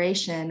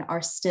consideration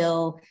are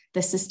still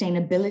the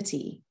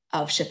sustainability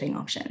of shipping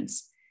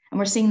options. And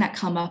we're seeing that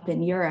come up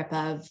in Europe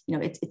of,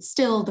 it's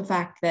still the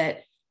fact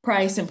that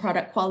price and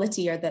product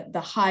quality are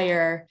the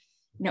higher,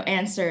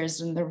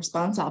 answers and the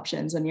response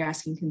options when you're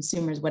asking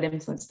consumers what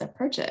influenced their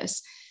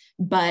purchase.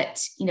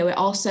 But it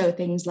also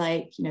things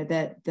like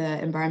the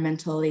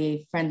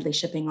environmentally friendly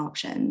shipping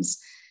options.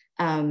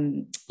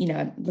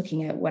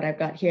 Looking at what I've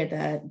got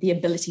here, the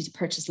ability to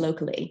purchase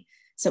locally.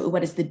 So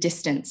what is the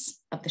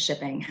distance of the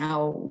shipping?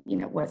 How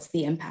what's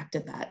the impact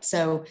of that?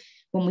 So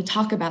when we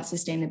talk about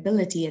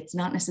sustainability, it's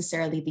not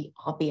necessarily the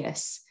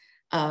obvious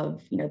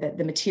of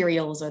the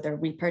materials or the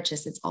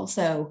repurchase. It's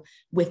also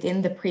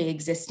within the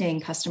pre-existing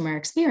customer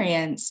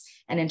experience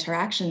and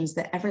interactions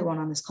that everyone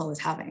on this call is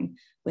having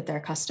with their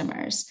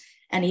customers.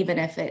 And even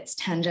if it's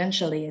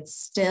tangentially, it's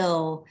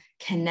still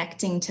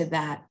connecting to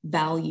that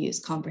values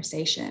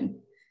conversation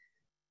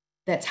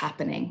that's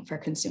happening for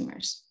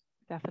consumers.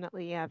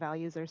 Definitely. Yeah.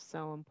 Values are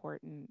so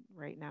important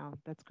right now.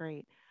 That's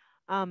great.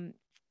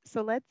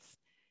 So let's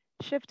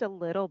shift a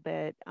little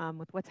bit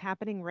with what's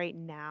happening right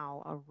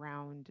now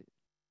around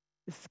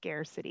the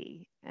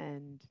scarcity,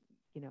 and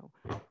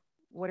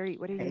what are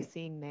you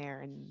seeing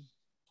there? And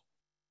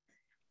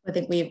I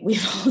think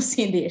we've all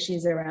seen the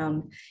issues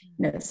around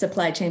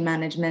supply chain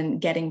management,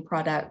 getting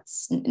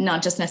products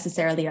not just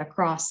necessarily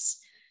across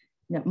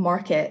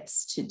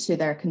markets to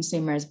their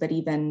consumers, but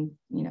even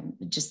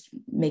just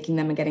making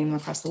them and getting them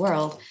across the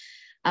world,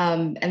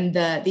 and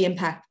the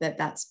impact that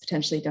that's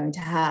potentially going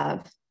to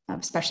have,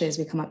 especially as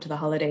we come up to the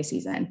holiday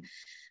season.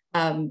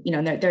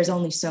 There's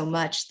only so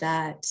much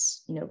that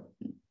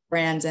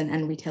brands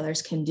and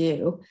retailers can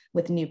do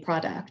with new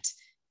product.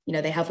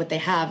 They have what they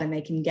have and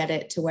they can get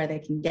it to where they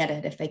can get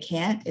it. If they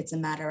can't, it's a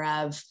matter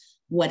of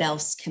what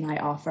else can I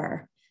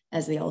offer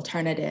as the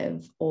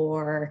alternative,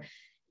 or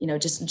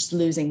just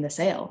losing the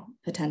sale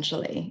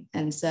potentially.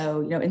 And so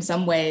in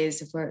some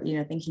ways, if we're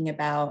thinking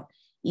about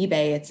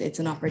eBay, it's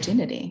an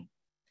opportunity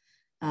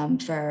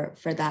for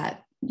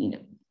that,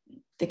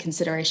 the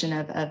consideration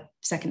of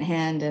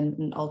secondhand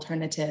and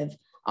alternative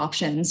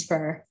options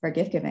for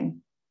gift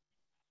giving.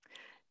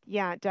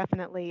 Yeah,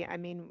 definitely. I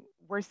mean,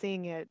 we're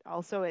seeing it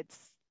also.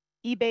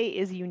 eBay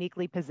is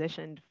uniquely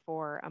positioned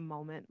for a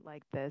moment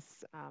like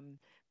this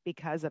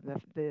because of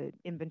the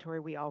inventory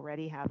we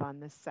already have on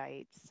the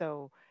site.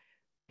 So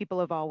people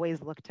have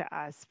always looked to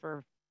us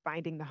for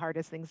finding the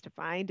hardest things to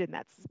find, and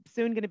that's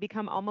soon going to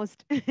become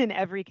almost in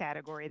every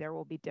category. There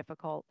will be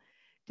difficult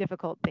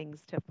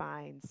things to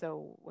find.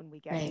 So when we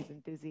get these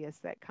enthusiasts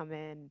that come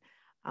in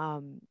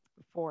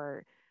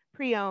for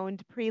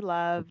pre-owned,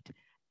 pre-loved,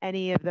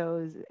 any of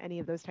those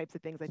types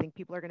of things, I think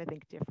people are going to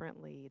think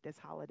differently this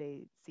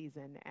holiday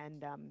season.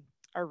 And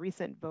our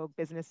recent Vogue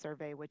business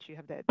survey, which you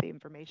have the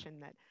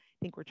information that I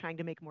think we're trying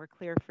to make more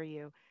clear for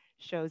you,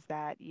 shows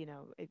that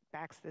it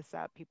backs this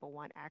up. People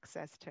want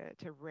access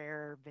to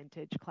rare,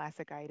 vintage,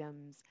 classic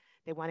items.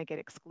 They want to get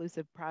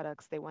exclusive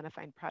products. They want to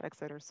find products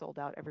that are sold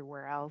out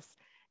everywhere else,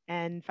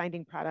 and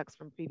finding products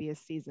from previous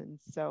seasons.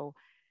 So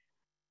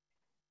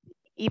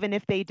even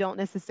if they don't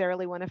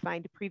necessarily want to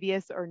find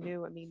previous or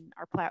new, I mean,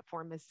 our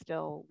platform is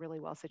still really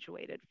well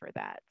situated for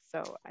that.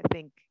 So I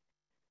think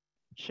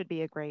it should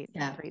be a great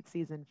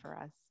season for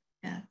us.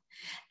 Yeah.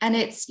 And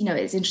it's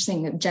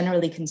interesting.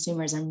 Generally,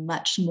 consumers are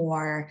much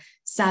more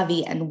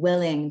savvy and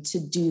willing to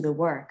do the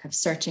work of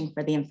searching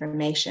for the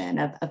information,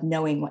 of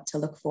knowing what to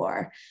look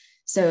for.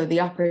 So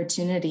the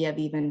opportunity of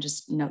even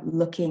just,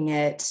 looking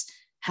at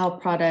how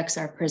products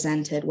are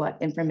presented, what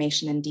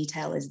information and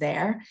detail is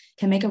there,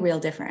 can make a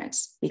real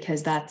difference,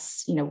 because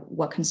that's,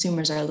 what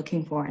consumers are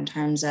looking for in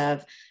terms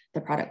of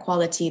the product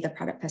quality, the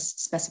product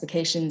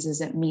specifications. Is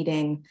it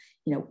meeting,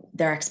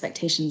 their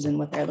expectations and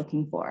what they're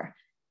looking for?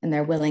 And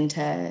they're willing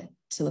to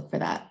look for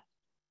that.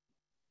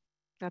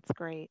 That's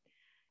great.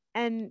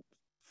 And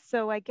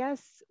so I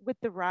guess with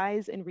the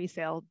rise in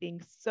resale being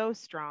so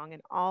strong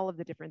and all of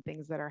the different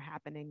things that are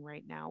happening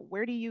right now,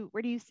 where do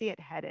you see it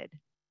headed?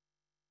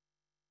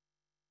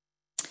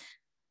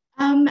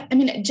 I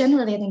mean,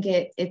 generally, I think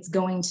it's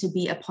going to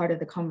be a part of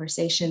the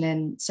conversation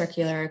in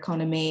circular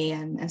economy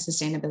and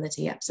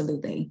sustainability.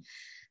 Absolutely.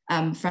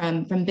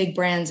 From big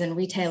brands and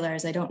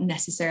retailers, I don't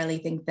necessarily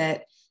think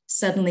that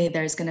suddenly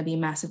there's going to be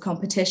massive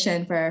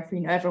competition for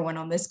everyone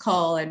on this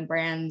call, and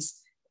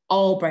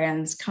all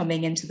brands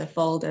coming into the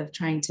fold of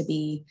trying to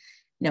be,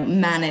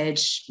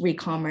 manage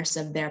re-commerce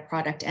of their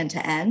product end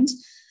to end.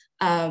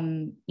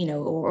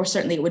 Or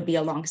certainly it would be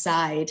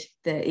alongside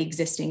the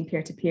existing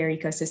peer-to-peer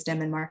ecosystem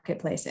and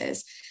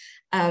marketplaces.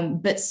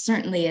 But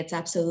certainly it's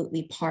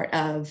absolutely part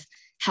of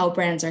how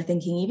brands are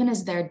thinking, even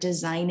as they're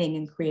designing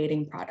and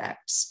creating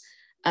products,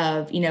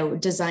 of,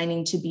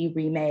 designing to be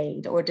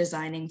remade or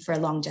designing for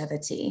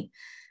longevity,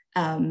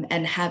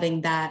 and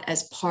having that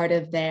as part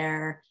of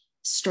their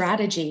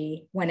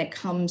strategy when it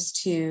comes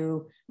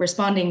to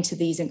responding to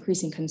these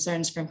increasing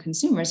concerns from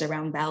consumers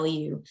around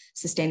value,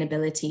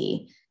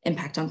 sustainability,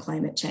 impact on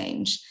climate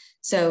change.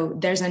 So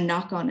there's a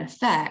knock-on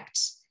effect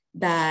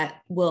that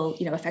will,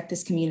 affect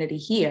this community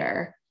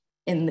here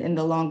in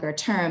the longer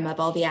term, of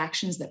all the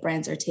actions that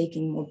brands are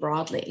taking more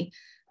broadly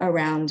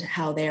around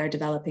how they are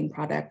developing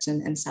products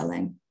and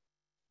selling.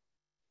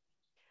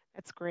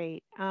 That's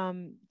great.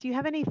 Do you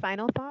have any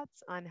final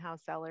thoughts on how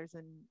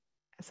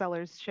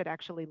sellers should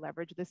actually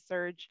leverage this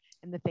surge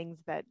and the things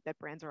that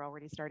brands are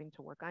already starting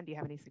to work on? Do you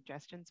have any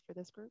suggestions for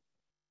this group?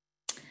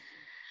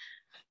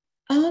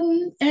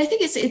 And I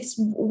think it's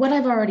what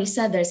I've already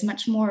said. There's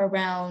much more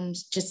around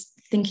just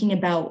thinking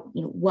about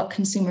what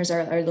consumers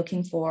are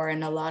looking for,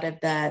 and a lot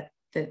of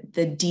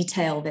the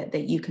detail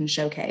that you can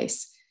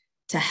showcase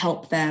to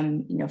help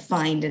them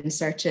find in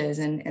searches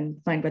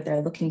and find what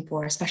they're looking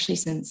for, especially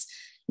since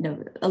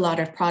a lot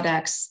of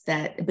products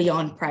that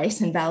beyond price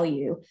and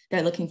value,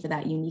 they're looking for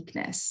that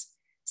uniqueness.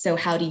 So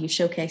how do you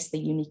showcase the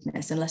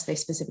uniqueness unless they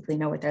specifically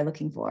know what they're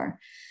looking for?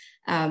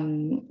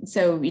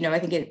 So, I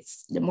think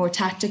it's more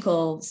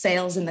tactical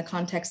sales in the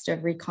context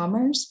of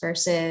re-commerce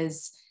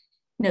versus,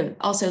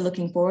 also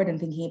looking forward and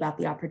thinking about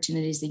the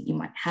opportunities that you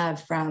might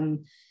have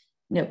from,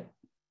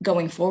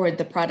 going forward,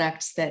 the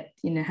products that,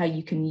 how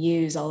you can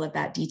use all of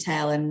that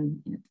detail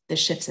and the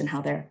shifts in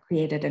how they're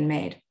created and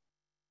made.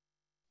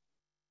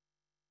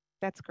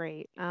 That's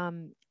great.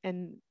 And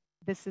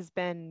this has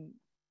been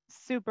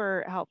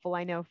super helpful,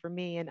 I know, for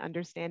me in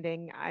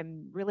understanding.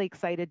 I'm really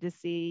excited to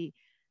see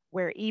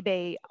where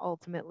eBay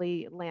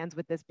ultimately lands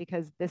with this,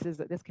 because this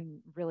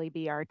can really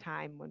be our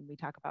time when we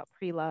talk about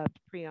pre-loved,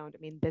 pre-owned. I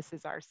mean, this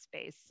is our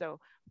space. So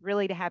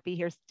really happy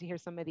to hear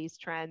some of these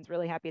trends,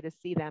 really happy to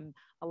see them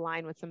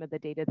align with some of the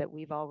data that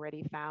we've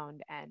already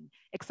found, and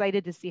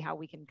excited to see how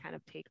we can kind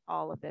of take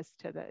all of this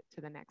to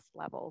the next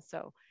level.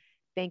 So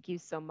thank you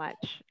so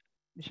much,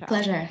 Michelle.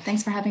 Pleasure.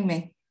 Thanks for having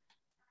me.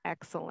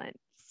 Excellent.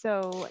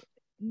 So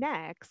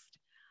next,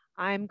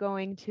 I'm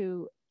going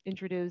to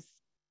introduce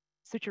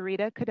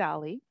Sucharita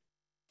Kodali,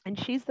 and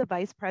she's the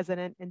Vice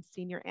President and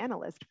Senior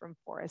Analyst from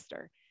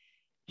Forrester.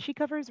 She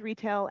covers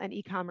retail and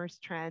e-commerce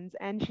trends,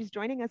 and she's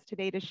joining us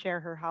today to share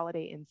her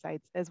holiday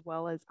insights as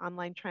well as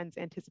online trends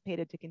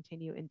anticipated to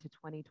continue into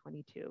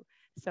 2022.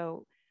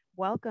 So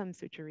welcome,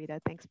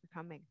 Sucharita. Thanks for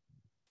coming.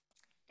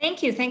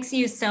 Thank you. Thanks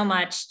you so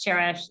much,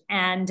 Charis.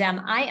 And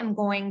I am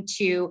going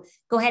to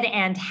go ahead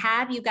and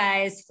have you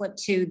guys flip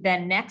to the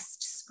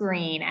next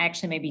screen,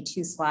 actually maybe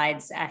 2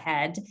 slides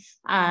ahead.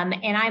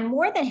 And I'm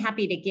more than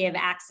happy to give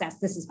access.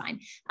 This is fine.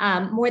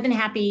 More than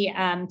happy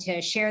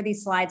to share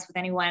these slides with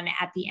anyone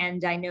at the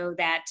end. I know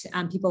that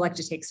people like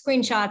to take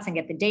screenshots and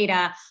get the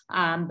data,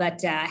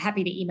 but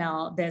happy to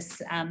email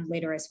this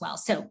later as well.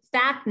 So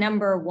fact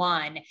number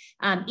 1,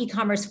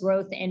 e-commerce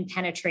growth and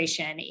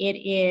penetration. It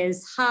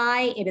is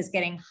high. It is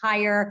getting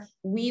higher.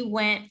 We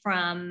went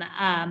from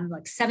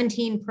like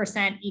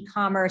 17%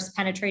 e-commerce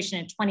penetration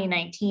in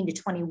 2019 to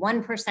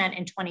 21%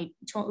 in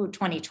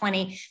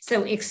 2020.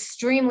 So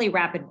extremely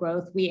rapid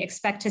growth. We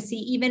expect to see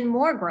even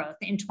more growth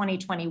in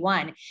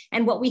 2021.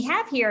 And what we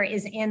have here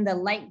is in the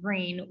light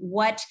green,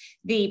 what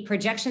the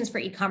projections for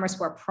e-commerce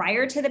were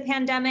prior to the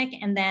pandemic.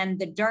 And then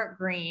the dark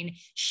green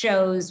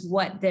shows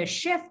what the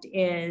shift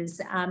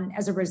is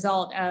as a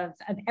result of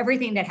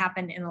everything that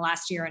happened in the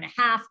last year and a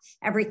half,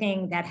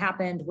 everything that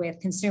happened with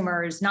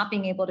consumers not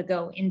being able to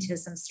go into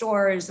some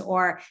stores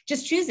or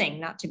just choosing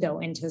not to go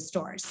into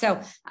stores. So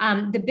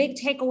the big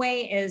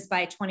takeaway is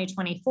by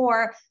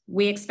 2024,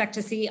 we expect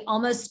to see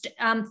almost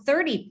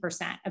 30%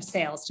 of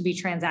sales to be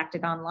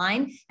transacted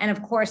online. And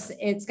of course,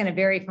 it's going to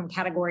vary from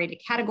category to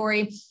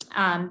category.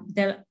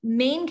 The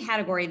main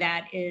category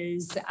that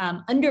is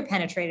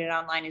underpenetrated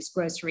online is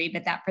grocery,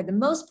 but that for the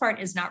most part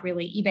is not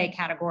really eBay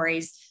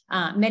categories.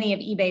 Many of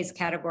eBay's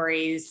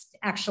categories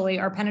actually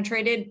are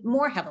penetrated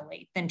more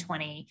heavily than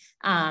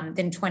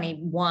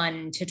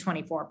 21 to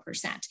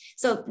 24%.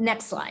 So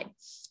next slide.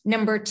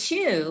 Number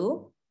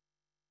 2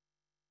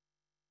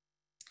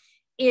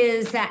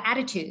 is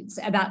attitudes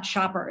about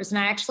shoppers. And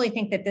I actually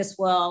think that this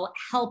will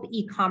help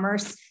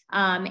e-commerce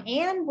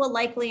and will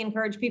likely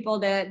encourage people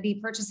to be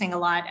purchasing a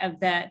lot of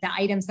the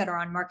items that are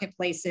on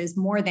marketplaces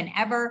more than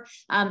ever.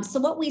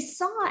 So what we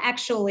saw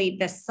actually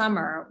this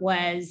summer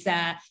was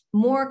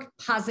more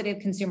positive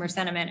consumer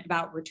sentiment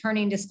about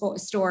returning to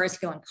stores,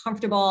 feeling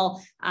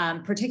comfortable,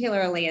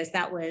 particularly as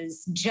that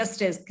was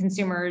just as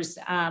consumers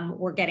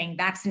were getting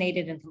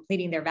vaccinated and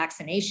completing their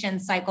vaccination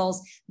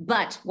cycles.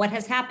 But what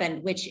has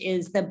happened, which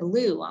is the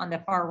blue on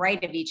the far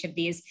right of each of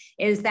these,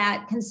 is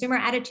that consumer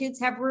attitudes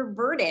have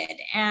reverted,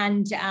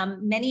 and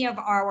many of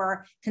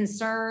our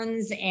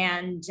concerns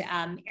and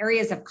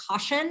areas of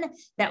caution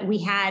that we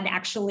had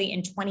actually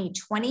in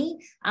 2020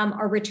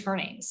 are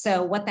returning.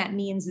 So what that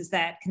means is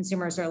that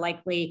consumers are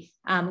likely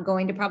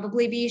going to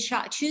probably be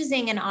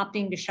choosing and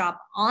opting to shop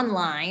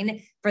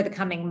online for the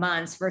coming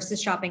months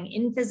versus shopping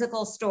in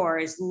physical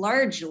stores,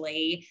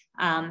 largely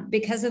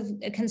because of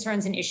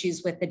concerns and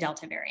issues with the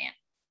Delta variant.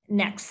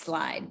 Next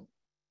slide.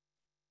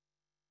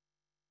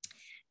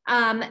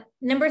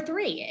 Number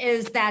 3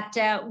 is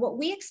that what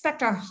we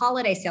expect our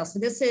holiday sales, so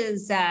this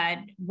is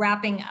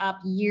wrapping up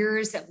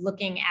years of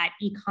looking at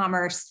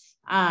e-commerce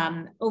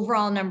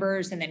overall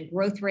numbers and then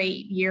growth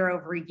rate year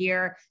over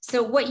year.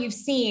 So what you've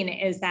seen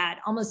is that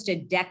almost a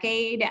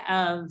decade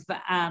of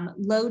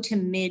low to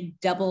mid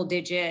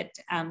double-digit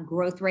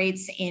growth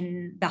rates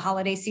in the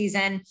holiday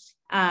season.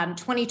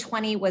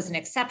 2020 was an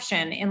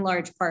exception in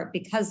large part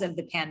because of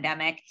the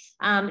pandemic.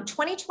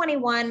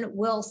 2021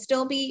 will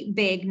still be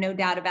big, no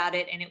doubt about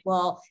it, and it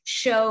will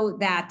show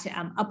that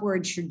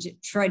upward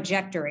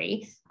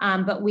trajectory.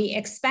 But we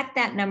expect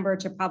that number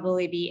to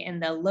probably be in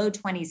the low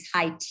 20s,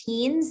 high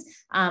teens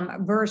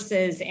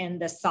versus in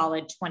the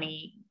solid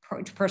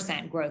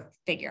 20% growth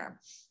figure.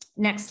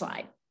 Next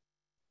slide.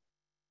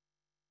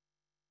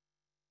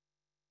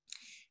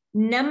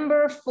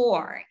 Number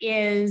 4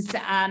 is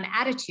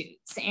attitudes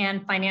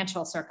and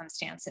financial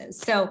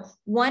circumstances. So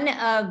one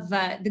of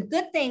the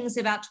good things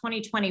about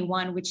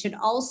 2021, which should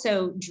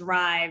also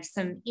drive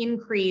some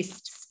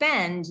increased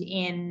spend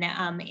in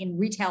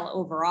retail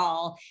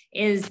overall,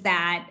 is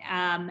that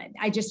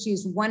I just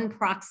used one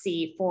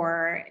proxy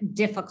for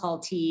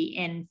difficulty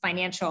in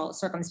financial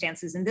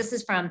circumstances. And this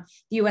is from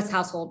the US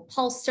Household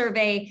Pulse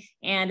Survey.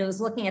 And it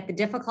was looking at the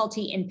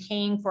difficulty in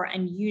paying for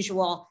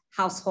unusual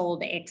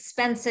household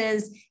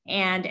expenses.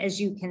 And as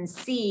you can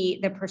see,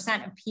 the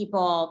percent of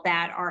people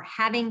that are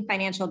having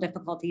financial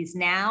difficulties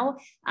now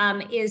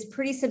is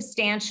pretty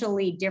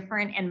substantially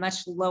different and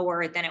much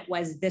lower than it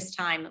was this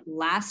time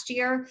last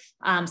year.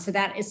 So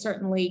that is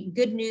certainly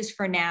good news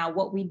for now.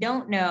 What we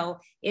don't know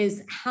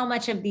is how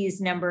much of these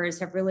numbers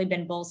have really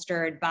been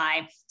bolstered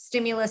by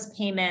stimulus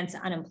payments,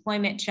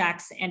 unemployment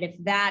checks, and if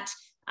that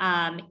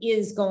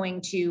is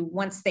going to,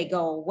 once they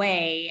go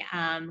away,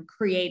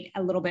 create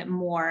a little bit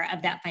more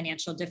of that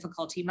financial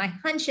difficulty. My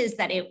hunch is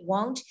that it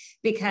won't,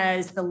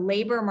 because the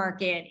labor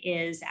market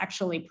is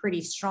actually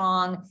pretty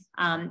strong.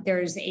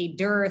 There's a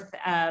dearth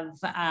of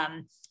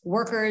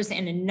workers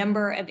in a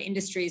number of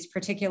industries,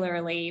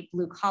 particularly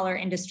blue collar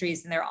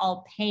industries, and they're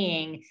all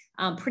paying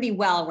pretty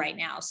well right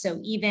now. So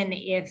even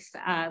if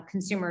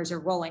consumers are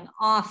rolling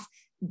off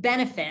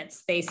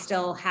benefits, they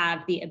still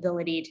have the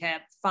ability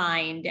to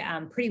find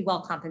pretty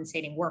well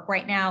compensating work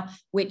right now,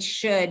 which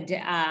should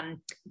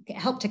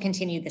help to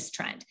continue this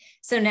trend.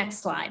 So next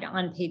slide,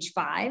 on page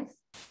 5,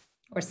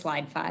 or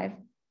slide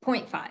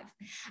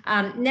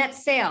 5.5. Net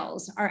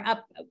sales are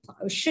up,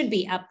 should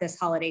be up this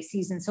holiday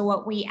season. So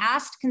what we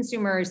asked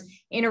consumers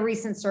in a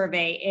recent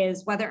survey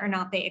is whether or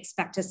not they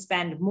expect to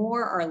spend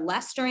more or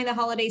less during the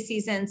holiday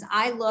seasons.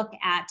 I look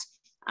at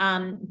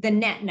the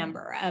net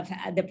number of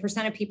the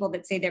percent of people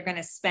that say they're going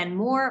to spend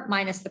more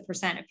minus the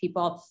percent of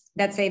people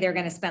that say they're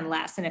going to spend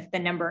less. And if the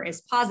number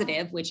is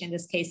positive, which in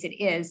this case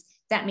it is,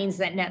 that means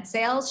that net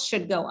sales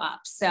should go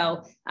up.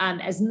 So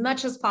as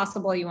much as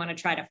possible, you want to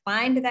try to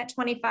find that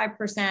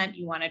 25%.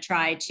 You want to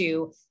try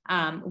to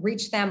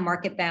reach them,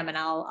 market them, and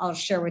I'll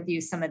share with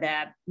you some of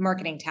the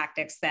marketing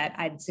tactics that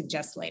I'd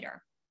suggest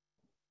later.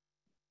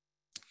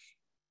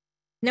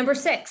 Number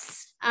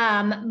 6,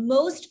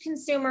 most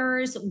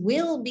consumers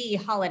will be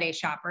holiday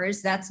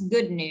shoppers. That's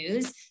good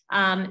news.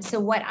 So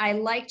what I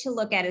like to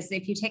look at is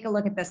if you take a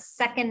look at the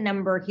second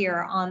number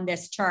here on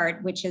this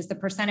chart, which is the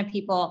percent of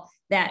people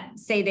that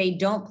say they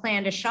don't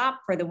plan to shop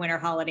for the winter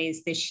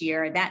holidays this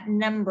year, that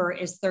number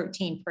is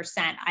 13%.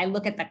 I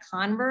look at the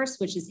converse,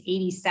 which is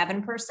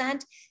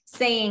 87%,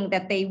 saying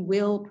that they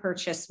will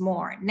purchase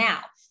more. Now,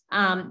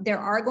 there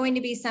are going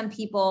to be some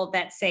people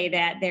that say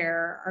that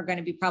there are going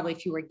to be probably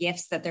fewer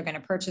gifts that they're going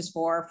to purchase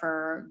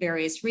for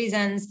various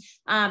reasons.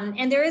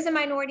 And there is a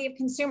minority of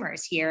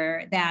consumers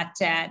here that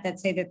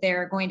say that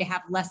they're going to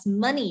have less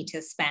money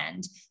to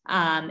spend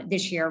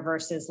this year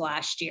versus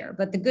last year.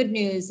 But the good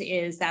news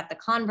is that the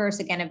converse,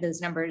 again, of those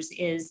numbers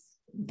is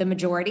the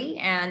majority,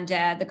 and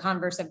the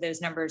converse of those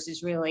numbers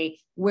is really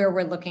where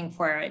we're looking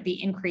for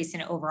the increase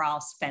in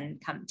overall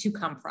spend to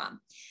come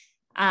from.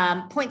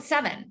 Point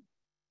 7.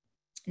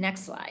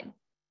 Next slide.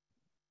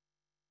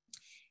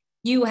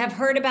 You have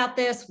heard about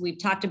this. We've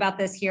talked about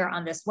this here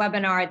on this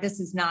webinar.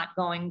 This is not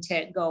going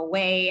to go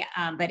away,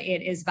 but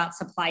it is about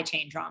supply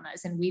chain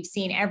dramas. And we've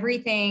seen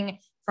everything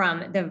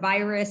from the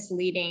virus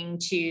leading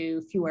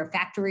to fewer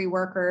factory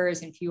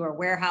workers and fewer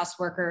warehouse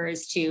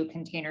workers, to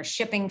container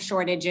shipping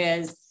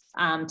shortages,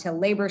 to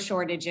labor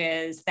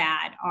shortages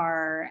that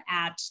are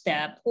at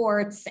the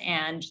ports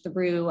and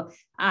through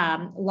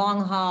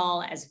long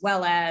haul, as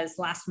well as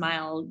last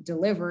mile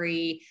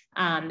delivery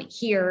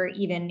here,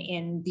 even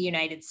in the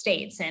United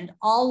States. And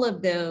all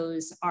of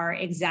those are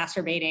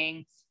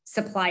exacerbating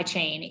supply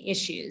chain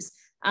issues.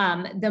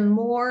 The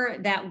more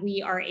that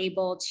we are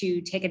able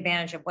to take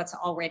advantage of what's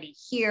already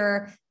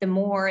here, the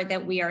more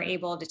that we are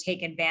able to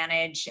take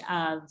advantage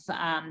of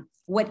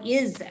what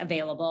is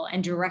available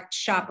and direct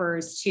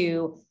shoppers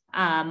to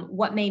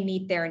what may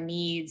meet their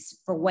needs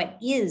for what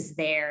is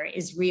there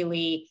is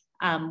really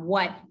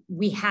what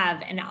we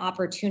have an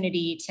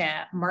opportunity to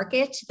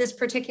market this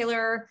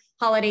particular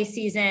holiday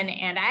season.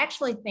 And I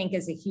actually think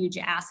is a huge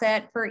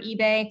asset for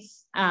eBay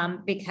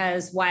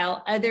because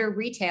while other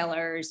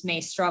retailers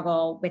may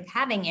struggle with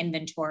having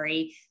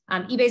inventory,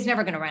 eBay's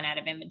never going to run out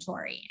of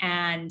inventory.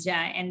 And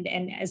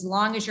as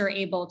long as you're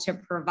able to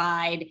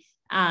provide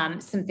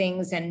some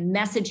things and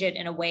message it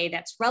in a way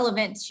that's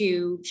relevant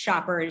to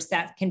shoppers,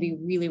 that can be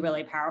really,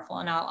 really powerful.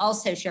 And I'll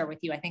also share with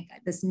you, I think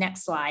this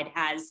next slide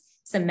has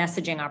some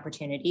messaging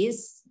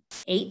opportunities.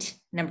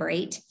 Number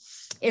 8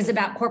 is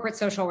about corporate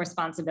social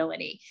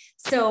responsibility.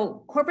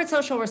 So corporate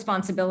social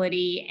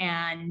responsibility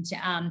and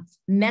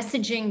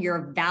messaging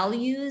your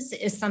values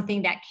is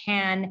something that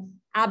can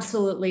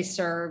absolutely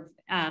serve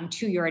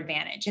to your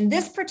advantage. And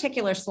this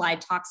particular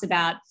slide talks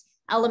about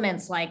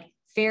elements like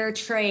fair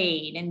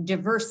trade and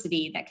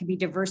diversity. That can be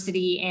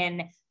diversity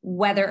in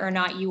whether or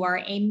not you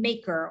are a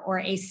maker or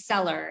a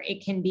seller.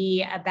 It can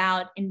be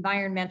about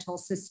environmental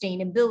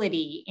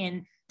sustainability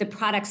in the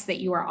products that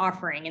you are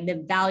offering and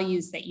the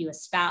values that you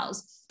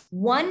espouse.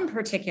 One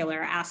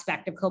particular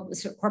aspect of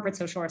corporate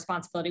social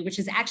responsibility, which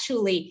is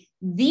actually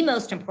the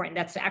most important,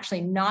 that's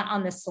actually not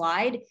on the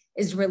slide,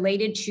 is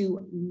related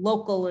to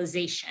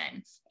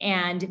localization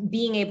and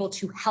being able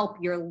to help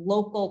your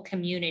local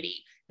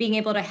community, being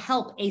able to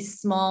help a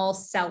small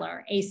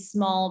seller, a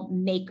small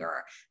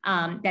maker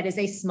that is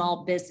a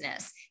small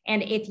business.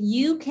 And if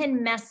you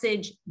can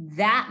message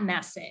that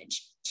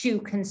message to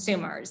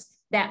consumers,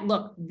 that,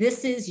 look,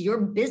 this is your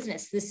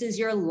business, this is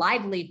your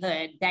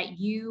livelihood, that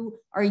you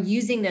are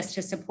using this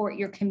to support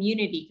your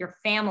community, your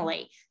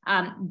family.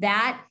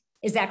 That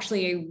is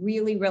actually a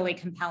really, really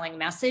compelling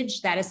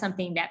message. That is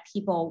something that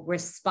people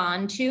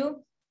respond to.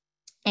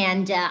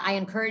 And I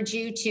encourage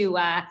you to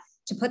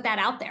put that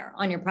out there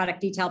on your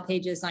product detail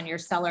pages, on your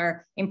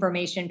seller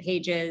information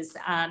pages.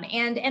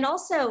 And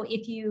also,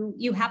 if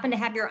you happen to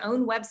have your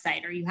own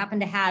website, or you happen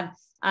to have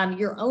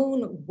your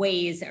own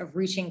ways of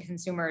reaching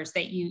consumers,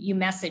 that you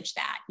message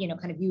that,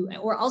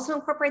 or also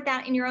incorporate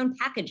that in your own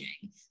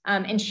packaging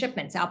and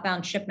shipments,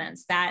 outbound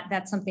shipments.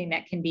 That's something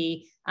that can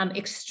be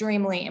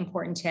extremely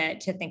important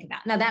to think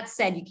about. Now, that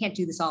said, you can't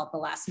do this all at the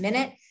last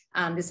minute.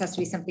 This has to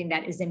be something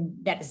that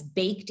is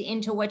baked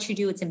into what you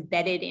do. It's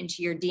embedded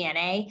into your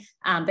DNA.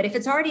 But if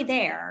it's already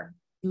there,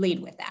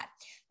 lead with that.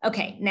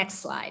 Okay, next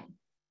slide.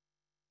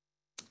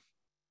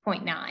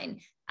 Point 9.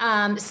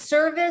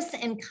 Service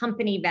and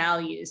company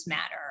values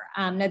matter.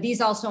 Now,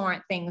 these also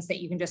aren't things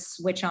that you can just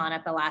switch on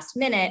at the last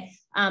minute,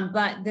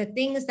 but the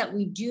things that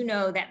we do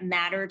know that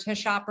matter to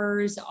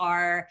shoppers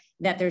are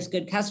that there's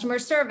good customer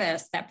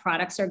service, that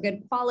products are good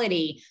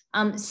quality.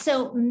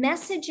 So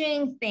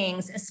messaging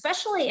things,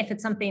 especially if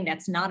it's something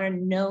that's not a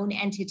known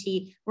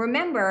entity,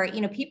 remember,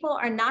 people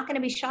are not going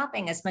to be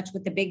shopping as much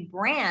with the big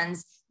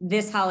brands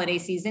this holiday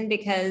season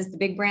because the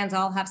big brands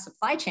all have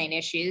supply chain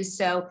issues.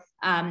 So,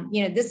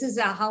 this is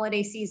a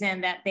holiday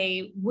season that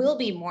they will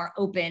be more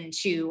open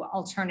to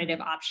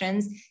alternative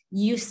options.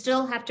 You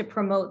still have to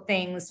promote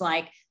things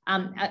like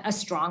a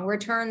strong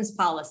returns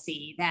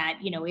policy, that,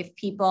 if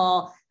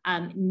people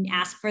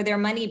ask for their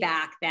money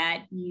back,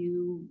 that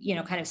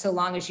so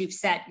long as you've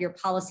set your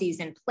policies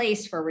in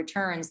place for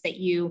returns, that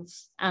you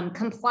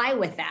comply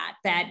with that,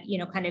 that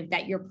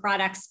your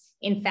products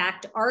in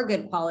fact are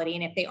good quality.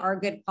 And if they are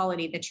good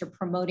quality, that you're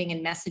promoting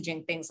and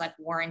messaging things like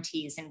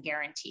warranties and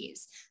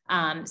guarantees.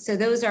 So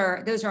those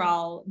are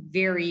all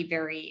very,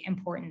 very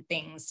important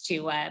things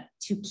to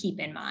keep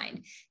in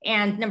mind.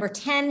 And number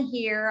 10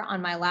 here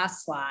on my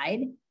last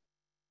slide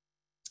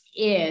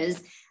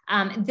is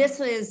this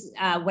was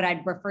what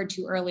I'd referred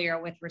to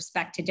earlier with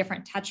respect to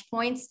different touch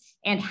points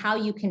and how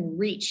you can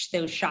reach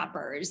those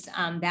shoppers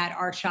that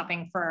are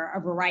shopping for a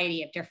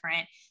variety of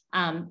different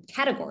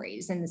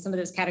categories. And some of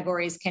those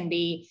categories can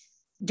be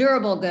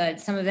durable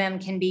goods. Some of them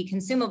can be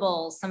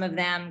consumables. Some of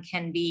them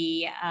can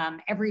be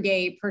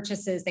everyday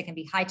purchases. They can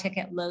be high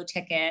ticket, low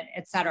ticket,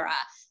 et cetera.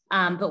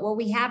 But what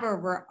we have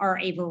are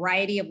a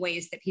variety of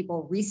ways that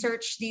people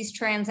research these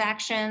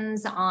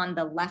transactions on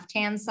the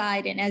left-hand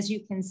side. And as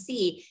you can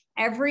see,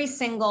 every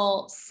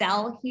single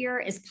cell here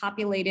is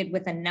populated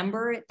with a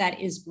number that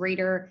is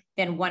greater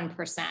than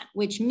 1%,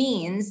 which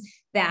means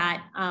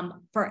that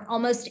for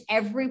almost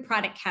every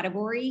product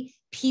category,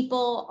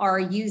 people are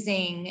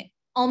using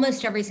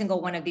almost every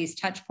single one of these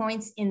touch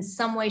points in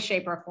some way,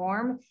 shape, or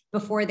form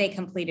before they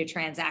complete a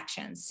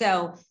transaction.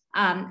 So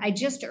I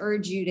just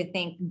urge you to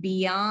think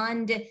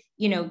beyond,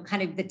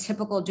 kind of the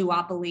typical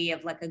duopoly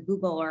of like a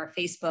Google or a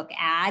Facebook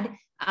ad,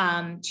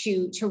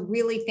 to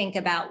really think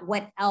about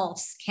what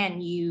else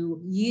can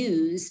you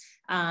use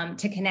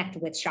to connect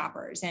with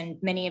shoppers. And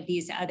many of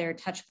these other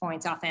touch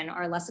points often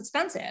are less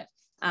expensive,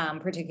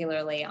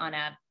 particularly on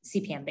a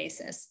CPM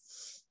basis.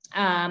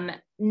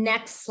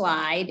 Next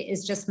slide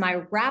is just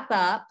my wrap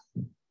up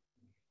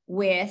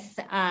with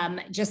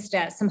just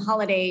some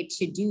holiday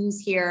to-dos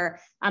here.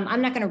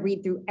 I'm not going to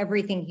read through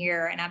everything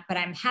here, but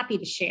I'm happy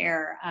to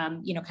share,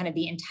 kind of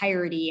the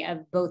entirety of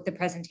both the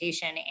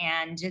presentation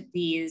and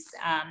these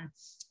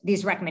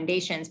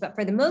recommendations. But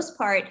for the most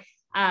part,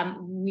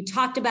 we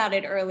talked about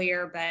it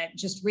earlier, but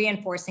just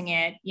reinforcing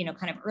it,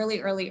 kind of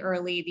early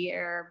the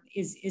year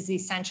is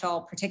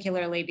essential,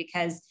 particularly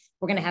because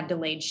we're going to have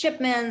delayed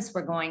shipments.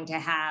 We're going to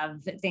have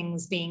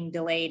things being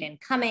delayed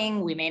and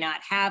coming. We may not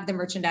have the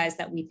merchandise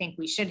that we think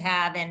we should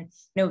have in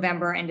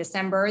November and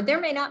December. There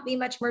may not be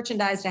much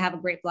merchandise to have a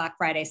great Black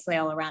Friday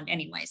sale around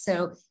anyway.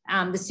 So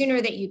the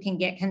sooner that you can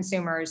get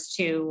consumers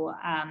to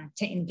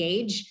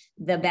engage,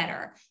 the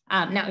better.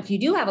 Now, if you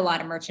do have a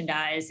lot of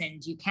merchandise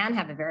and you can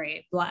have a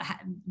very,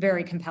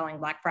 very compelling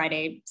Black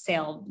Friday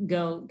sale,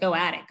 go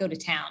at it, go to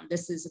town.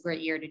 This is a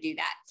great year to do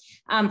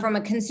that. From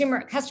a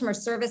customer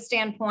service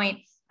standpoint,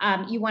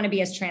 you want to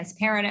be as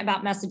transparent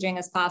about messaging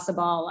as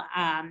possible.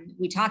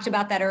 We talked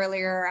about that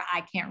earlier.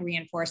 I can't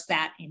reinforce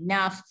that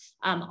enough.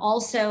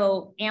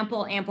 Also,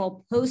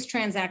 ample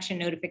post-transaction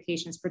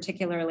notifications,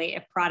 particularly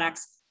if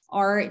products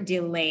are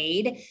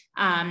delayed.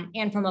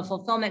 And from a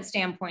fulfillment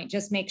standpoint,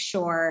 just make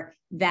sure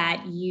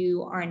that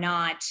you are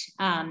not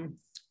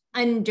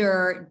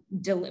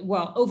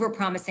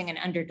over-promising and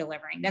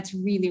under-delivering. That's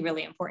really,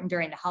 really important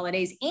during the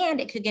holidays.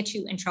 And it could get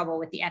you in trouble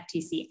with the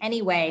FTC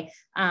anyway,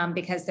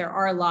 because there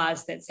are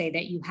laws that say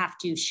that you have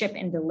to ship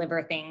and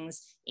deliver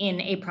things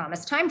in a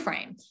promised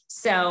timeframe.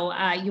 So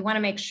you want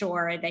to make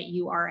sure that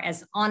you are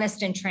as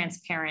honest and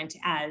transparent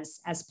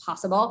as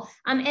possible.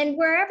 And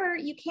wherever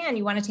you can,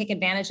 you want to take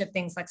advantage of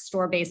things like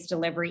store-based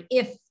delivery,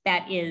 if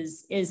that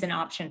is an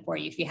option for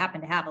you. If you happen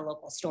to have a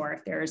local store,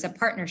 if there's a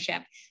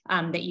partnership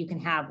that you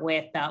can have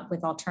with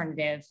with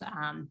alternative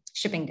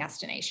shipping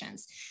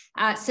destinations.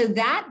 So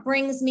that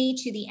brings me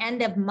to the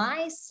end of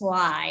my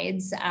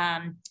slides.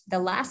 The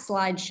last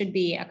slide should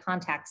be a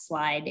contact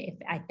slide,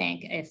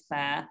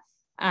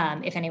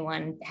 if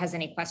anyone has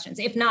any questions.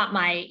 If not,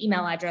 my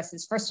email address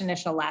is first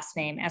initial last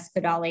name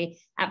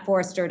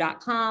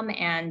Kodali@forrester.com.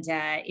 And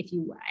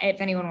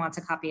if anyone wants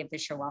a copy of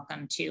this, you're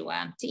welcome to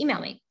email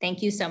me.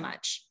 Thank you so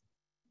much.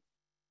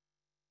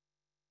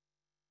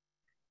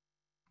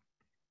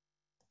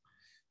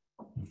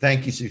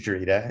 Thank you,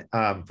 Sucharita,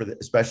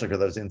 especially for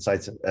those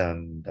insights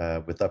and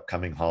with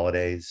upcoming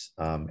holidays,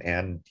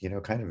 and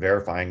kind of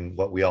verifying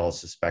what we all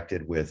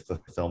suspected with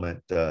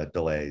fulfillment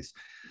delays.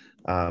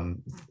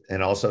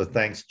 And also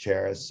thanks,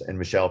 Charis and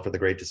Michelle, for the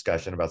great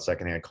discussion about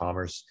secondhand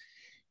commerce,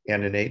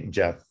 and to Nate and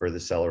Jeff for the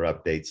seller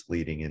updates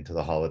leading into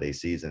the holiday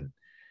season.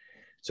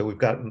 So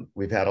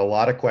we've had a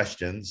lot of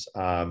questions,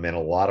 and a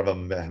lot of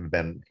them have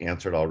been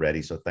answered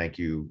already. So thank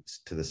you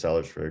to the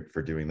sellers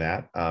for doing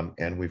that.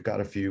 And we've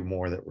got a few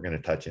more that we're going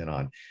to touch in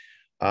on.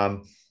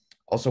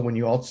 Also, when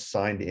you all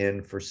signed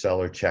in for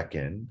seller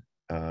check-in,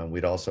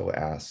 we'd also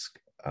ask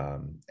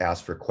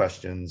for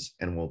questions,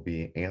 and we'll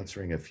be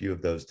answering a few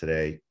of those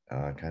today,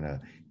 kind of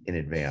in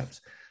advance.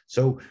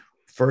 So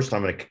first,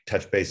 I'm going to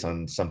touch base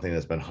on something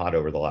that's been hot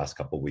over the last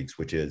couple of weeks,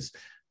 which is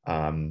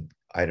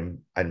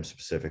item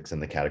specifics and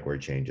the category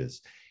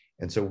changes.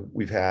 And so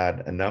we've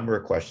had a number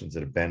of questions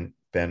that have been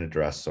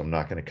addressed, so I'm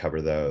not going to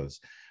cover those.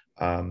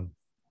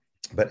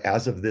 But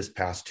as of this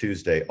past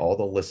Tuesday, all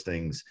the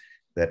listings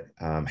that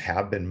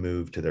have been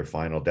moved to their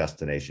final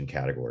destination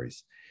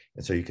categories.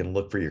 And so you can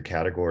look for your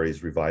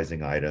categories,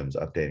 revising items,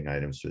 updating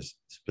items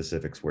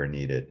specifics where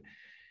needed.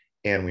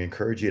 And we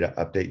encourage you to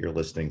update your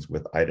listings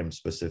with item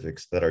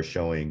specifics that are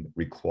showing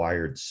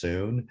required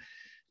soon.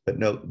 But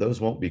no,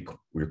 those won't be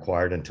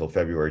required until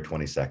February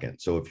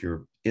 22nd. So if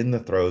you're in the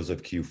throes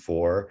of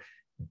Q4,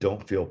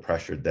 don't feel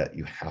pressured that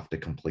you have to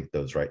complete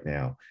those right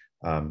now.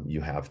 You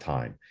have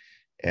time.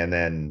 And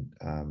then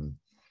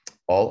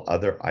all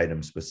other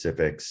item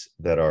specifics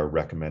that are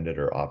recommended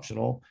or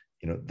optional,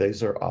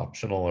 these are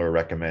optional or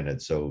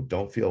recommended. So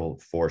don't feel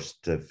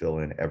forced to fill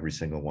in every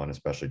single one,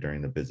 especially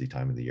during the busy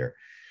time of the year.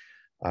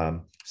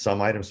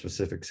 Some item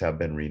specifics have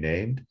been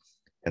renamed,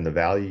 and the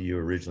value you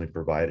originally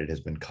provided has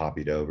been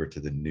copied over to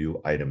the new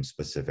item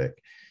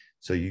specific.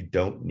 So you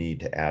don't need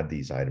to add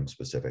these item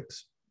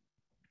specifics.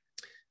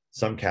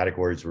 Some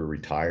categories were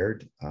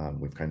retired.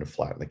 We've kind of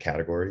flattened the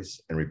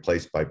categories and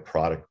replaced by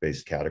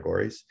product-based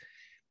categories.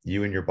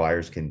 You and your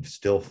buyers can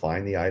still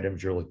find the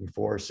items you're looking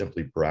for.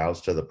 Simply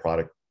browse to the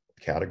product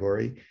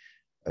category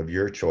of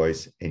your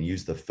choice and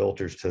use the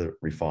filters to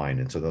refine.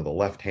 And so the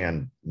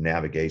left-hand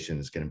navigation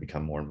is going to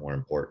become more and more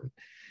important.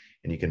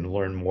 And you can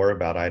learn more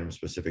about item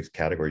specifics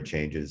category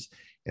changes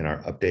in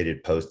our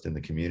updated post in the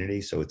community.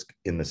 So it's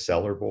in the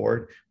seller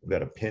board. We've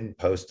got a pinned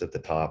post at the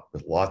top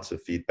with lots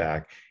of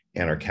feedback,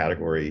 and our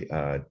category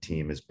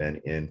team has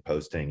been in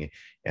posting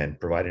and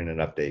providing an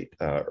update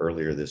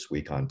earlier this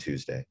week on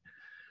Tuesday.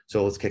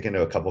 So let's kick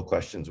into a couple of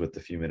questions with the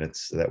few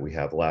minutes that we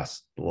have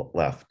left.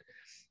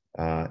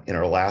 In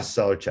our last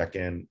seller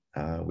check-in,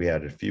 we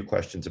had a few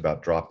questions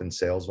about drop in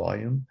sales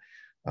volume.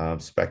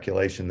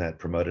 Speculation that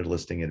promoted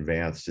listing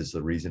advanced is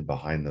the reason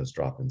behind those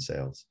drop in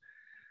sales.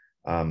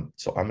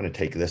 So I'm going to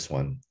take this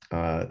one.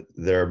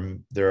 There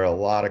are a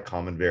lot of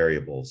common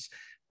variables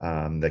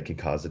that can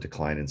cause a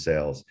decline in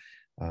sales.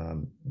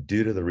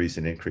 Due to the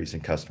recent increase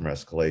in customer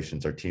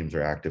escalations, our teams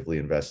are actively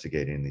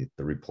investigating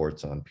the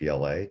reports on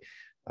PLA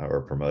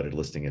or promoted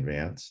listing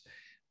advance.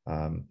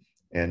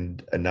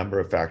 And a number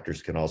of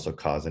factors can also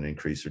cause an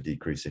increase or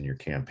decrease in your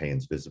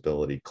campaign's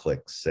visibility,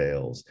 clicks,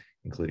 sales,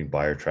 including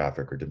buyer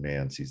traffic or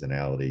demand,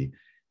 seasonality,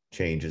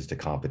 changes to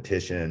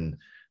competition,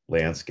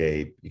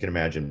 landscape. You can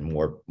imagine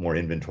more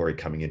inventory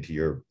coming into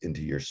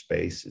your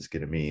space is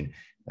going to mean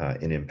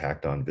an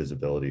impact on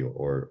visibility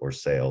or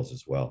sales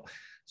as well.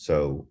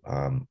 So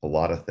a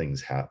lot of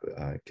things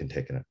can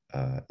take an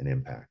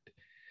impact.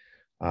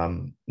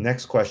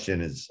 Next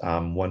question is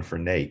one for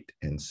Nate.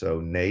 And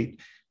so Nate,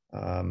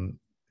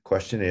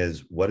 question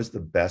is, what is the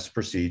best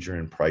procedure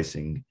in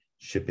pricing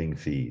shipping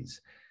fees?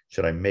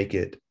 Should I make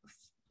it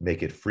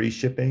free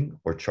shipping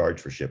or charge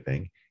for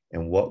shipping?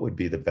 And what would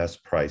be the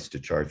best price to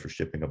charge for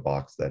shipping a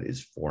box that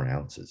is 4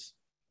 ounces?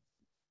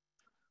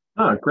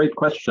 Great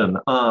question.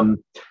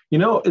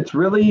 It's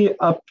really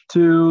up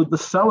to the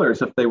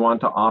sellers if they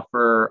want to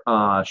offer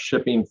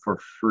shipping for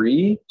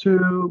free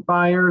to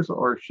buyers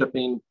or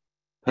shipping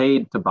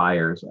paid to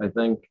buyers. I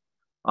think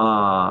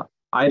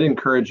I'd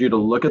encourage you to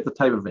look at the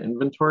type of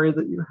inventory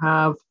that you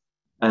have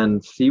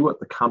and see what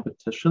the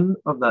competition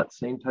of that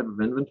same type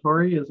of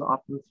inventory is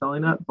often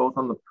selling at, both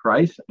on the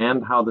price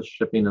and how the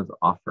shipping is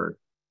offered.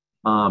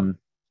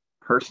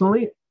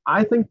 Personally,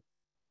 I think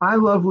I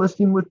love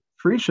listing with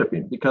free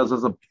shipping because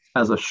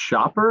as a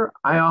shopper,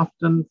 I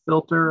often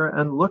filter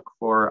and look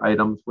for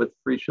items with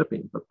free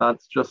shipping, but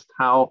that's just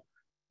how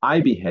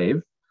I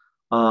behave.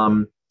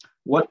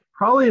 What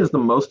probably is the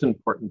most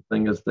important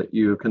thing is that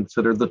you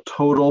consider the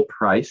total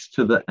price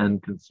to the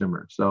end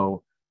consumer.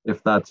 So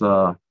if that's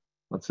a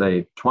let's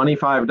say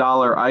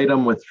 $25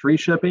 item with free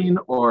shipping,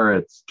 or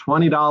it's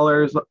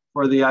 $20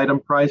 for the item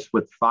price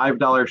with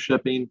 $5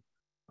 shipping.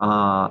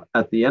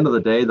 At the end of the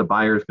day, the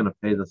buyer is going to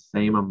pay the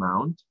same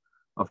amount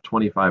of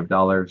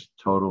 $25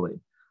 totally.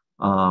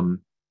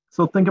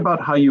 So think about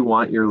how you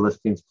want your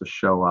listings to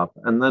show up.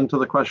 And then to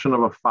the question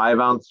of a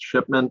 5-ounce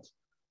shipment,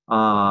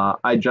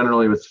 I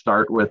generally would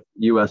start with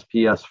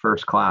USPS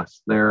First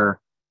Class.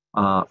 Their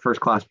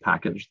First Class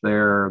package.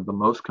 They're the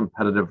most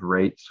competitive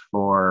rates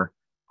for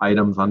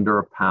items under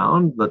a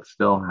pound that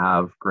still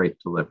have great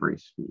delivery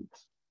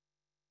speeds.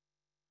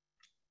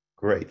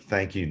 Great,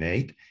 thank you,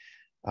 Nate.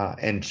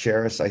 And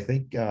Charis, I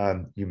think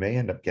you may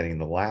end up getting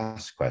the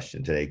last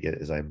question today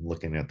as I'm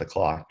looking at the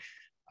clock.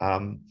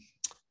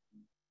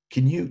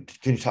 Can you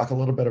talk a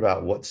little bit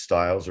about what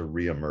styles are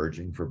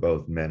reemerging for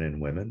both men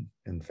and women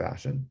in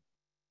fashion?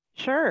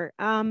 Sure.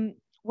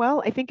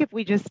 Well, I think if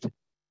we just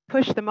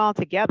push them all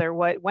together,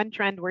 one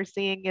trend we're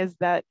seeing is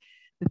that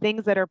the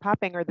things that are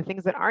popping are the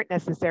things that aren't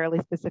necessarily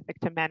specific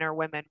to men or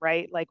women,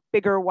 right? Like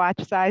bigger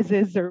watch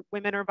sizes, or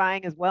women are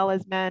buying as well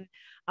as men.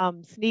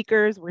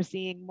 Sneakers, we're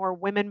seeing more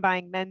women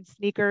buying men's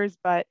sneakers.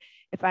 But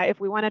if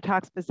we want to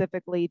talk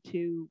specifically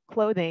to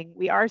clothing,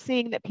 we are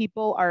seeing that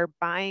people are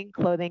buying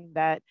clothing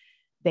that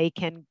they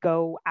can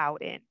go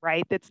out in,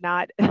 right? That's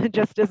not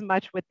just as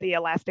much with the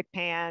elastic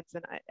pants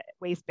and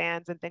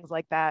waistbands and things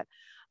like that.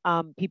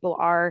 People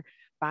are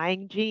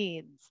buying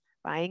jeans,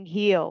 buying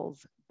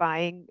heels,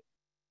 buying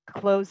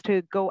clothes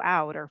to go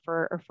out or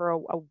for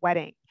a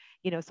wedding.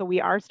 So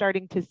we are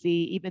starting to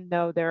see, even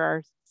though there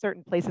are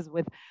certain places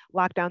with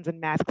lockdowns and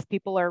masks,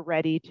 people are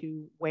ready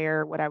to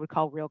wear what I would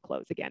call real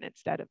clothes again,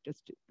 instead of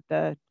just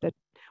the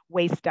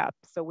waist up.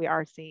 So we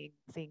are seeing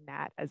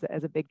that as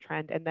a big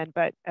trend. And then,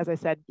 but as I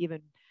said,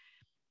 even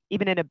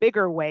in a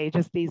bigger way,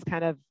 just these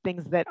kind of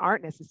things that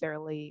aren't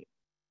necessarily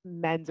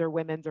men's or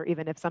women's, or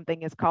even if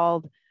something is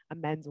called a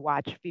men's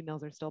watch,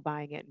 females are still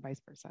buying it and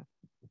vice versa.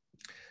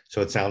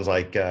 So it sounds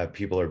like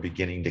people are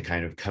beginning to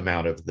kind of come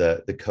out of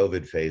the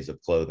COVID phase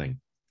of clothing.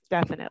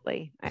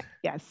 Definitely.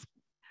 Yes,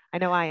 I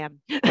know I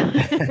am.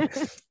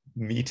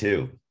 Me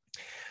too.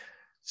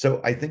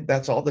 So I think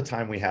that's all the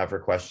time we have for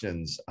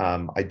questions.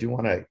 I do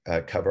want to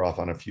cover off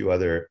on a few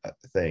other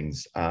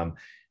things.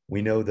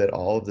 We know that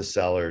all of the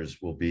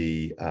sellers will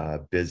be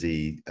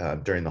busy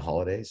during the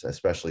holidays,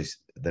 especially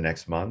the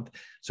next month.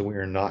 So we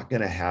are not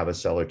going to have a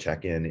seller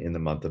check-in in the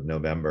month of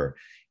November.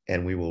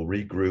 And we will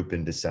regroup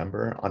in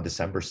December, on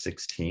December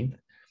 16th,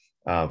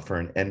 for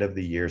an end of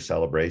the year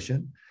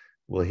celebration.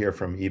 We'll hear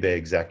from eBay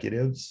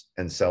executives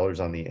and sellers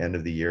on the end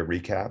of the year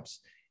recaps,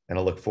 and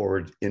I'll look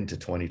forward into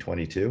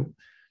 2022.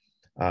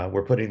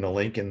 We're putting the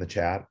link in the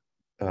chat,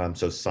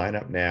 so sign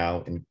up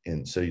now,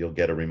 and so you'll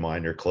get a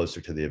reminder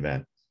closer to the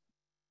event.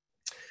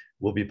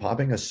 We'll be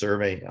popping a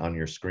survey on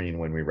your screen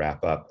when we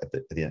wrap up at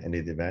the end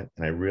of the event,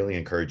 and I really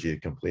encourage you to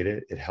complete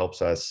it. It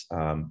helps us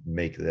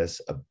make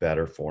this a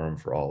better forum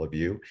for all of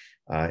you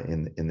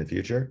in the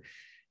future.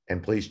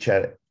 And please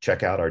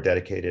check out our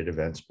dedicated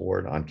events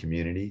board on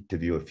Community to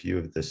view a few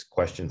of the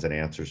questions and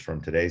answers from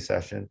today's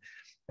session,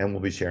 and we'll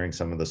be sharing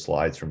some of the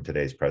slides from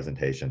today's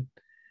presentation.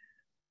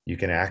 You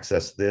can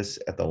access this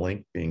at the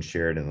link being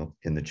shared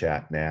in the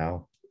chat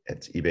now.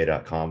 It's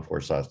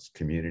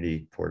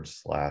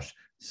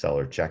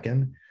ebay.com/community/seller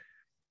check-in.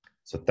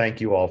 So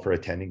thank you all for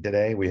attending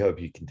today. We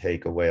hope you can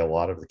take away a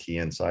lot of the key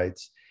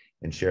insights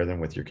and share them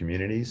with your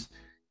communities.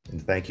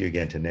 And thank you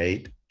again to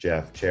Nate,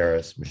 Jeff,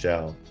 Charis,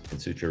 Michelle, and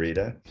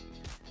Sucharita.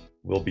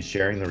 We'll be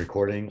sharing the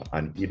recording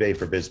on eBay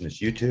for Business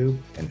YouTube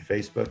and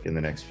Facebook in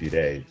the next few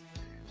days.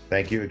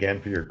 Thank you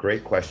again for your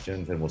great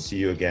questions, and we'll see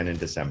you again in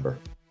December.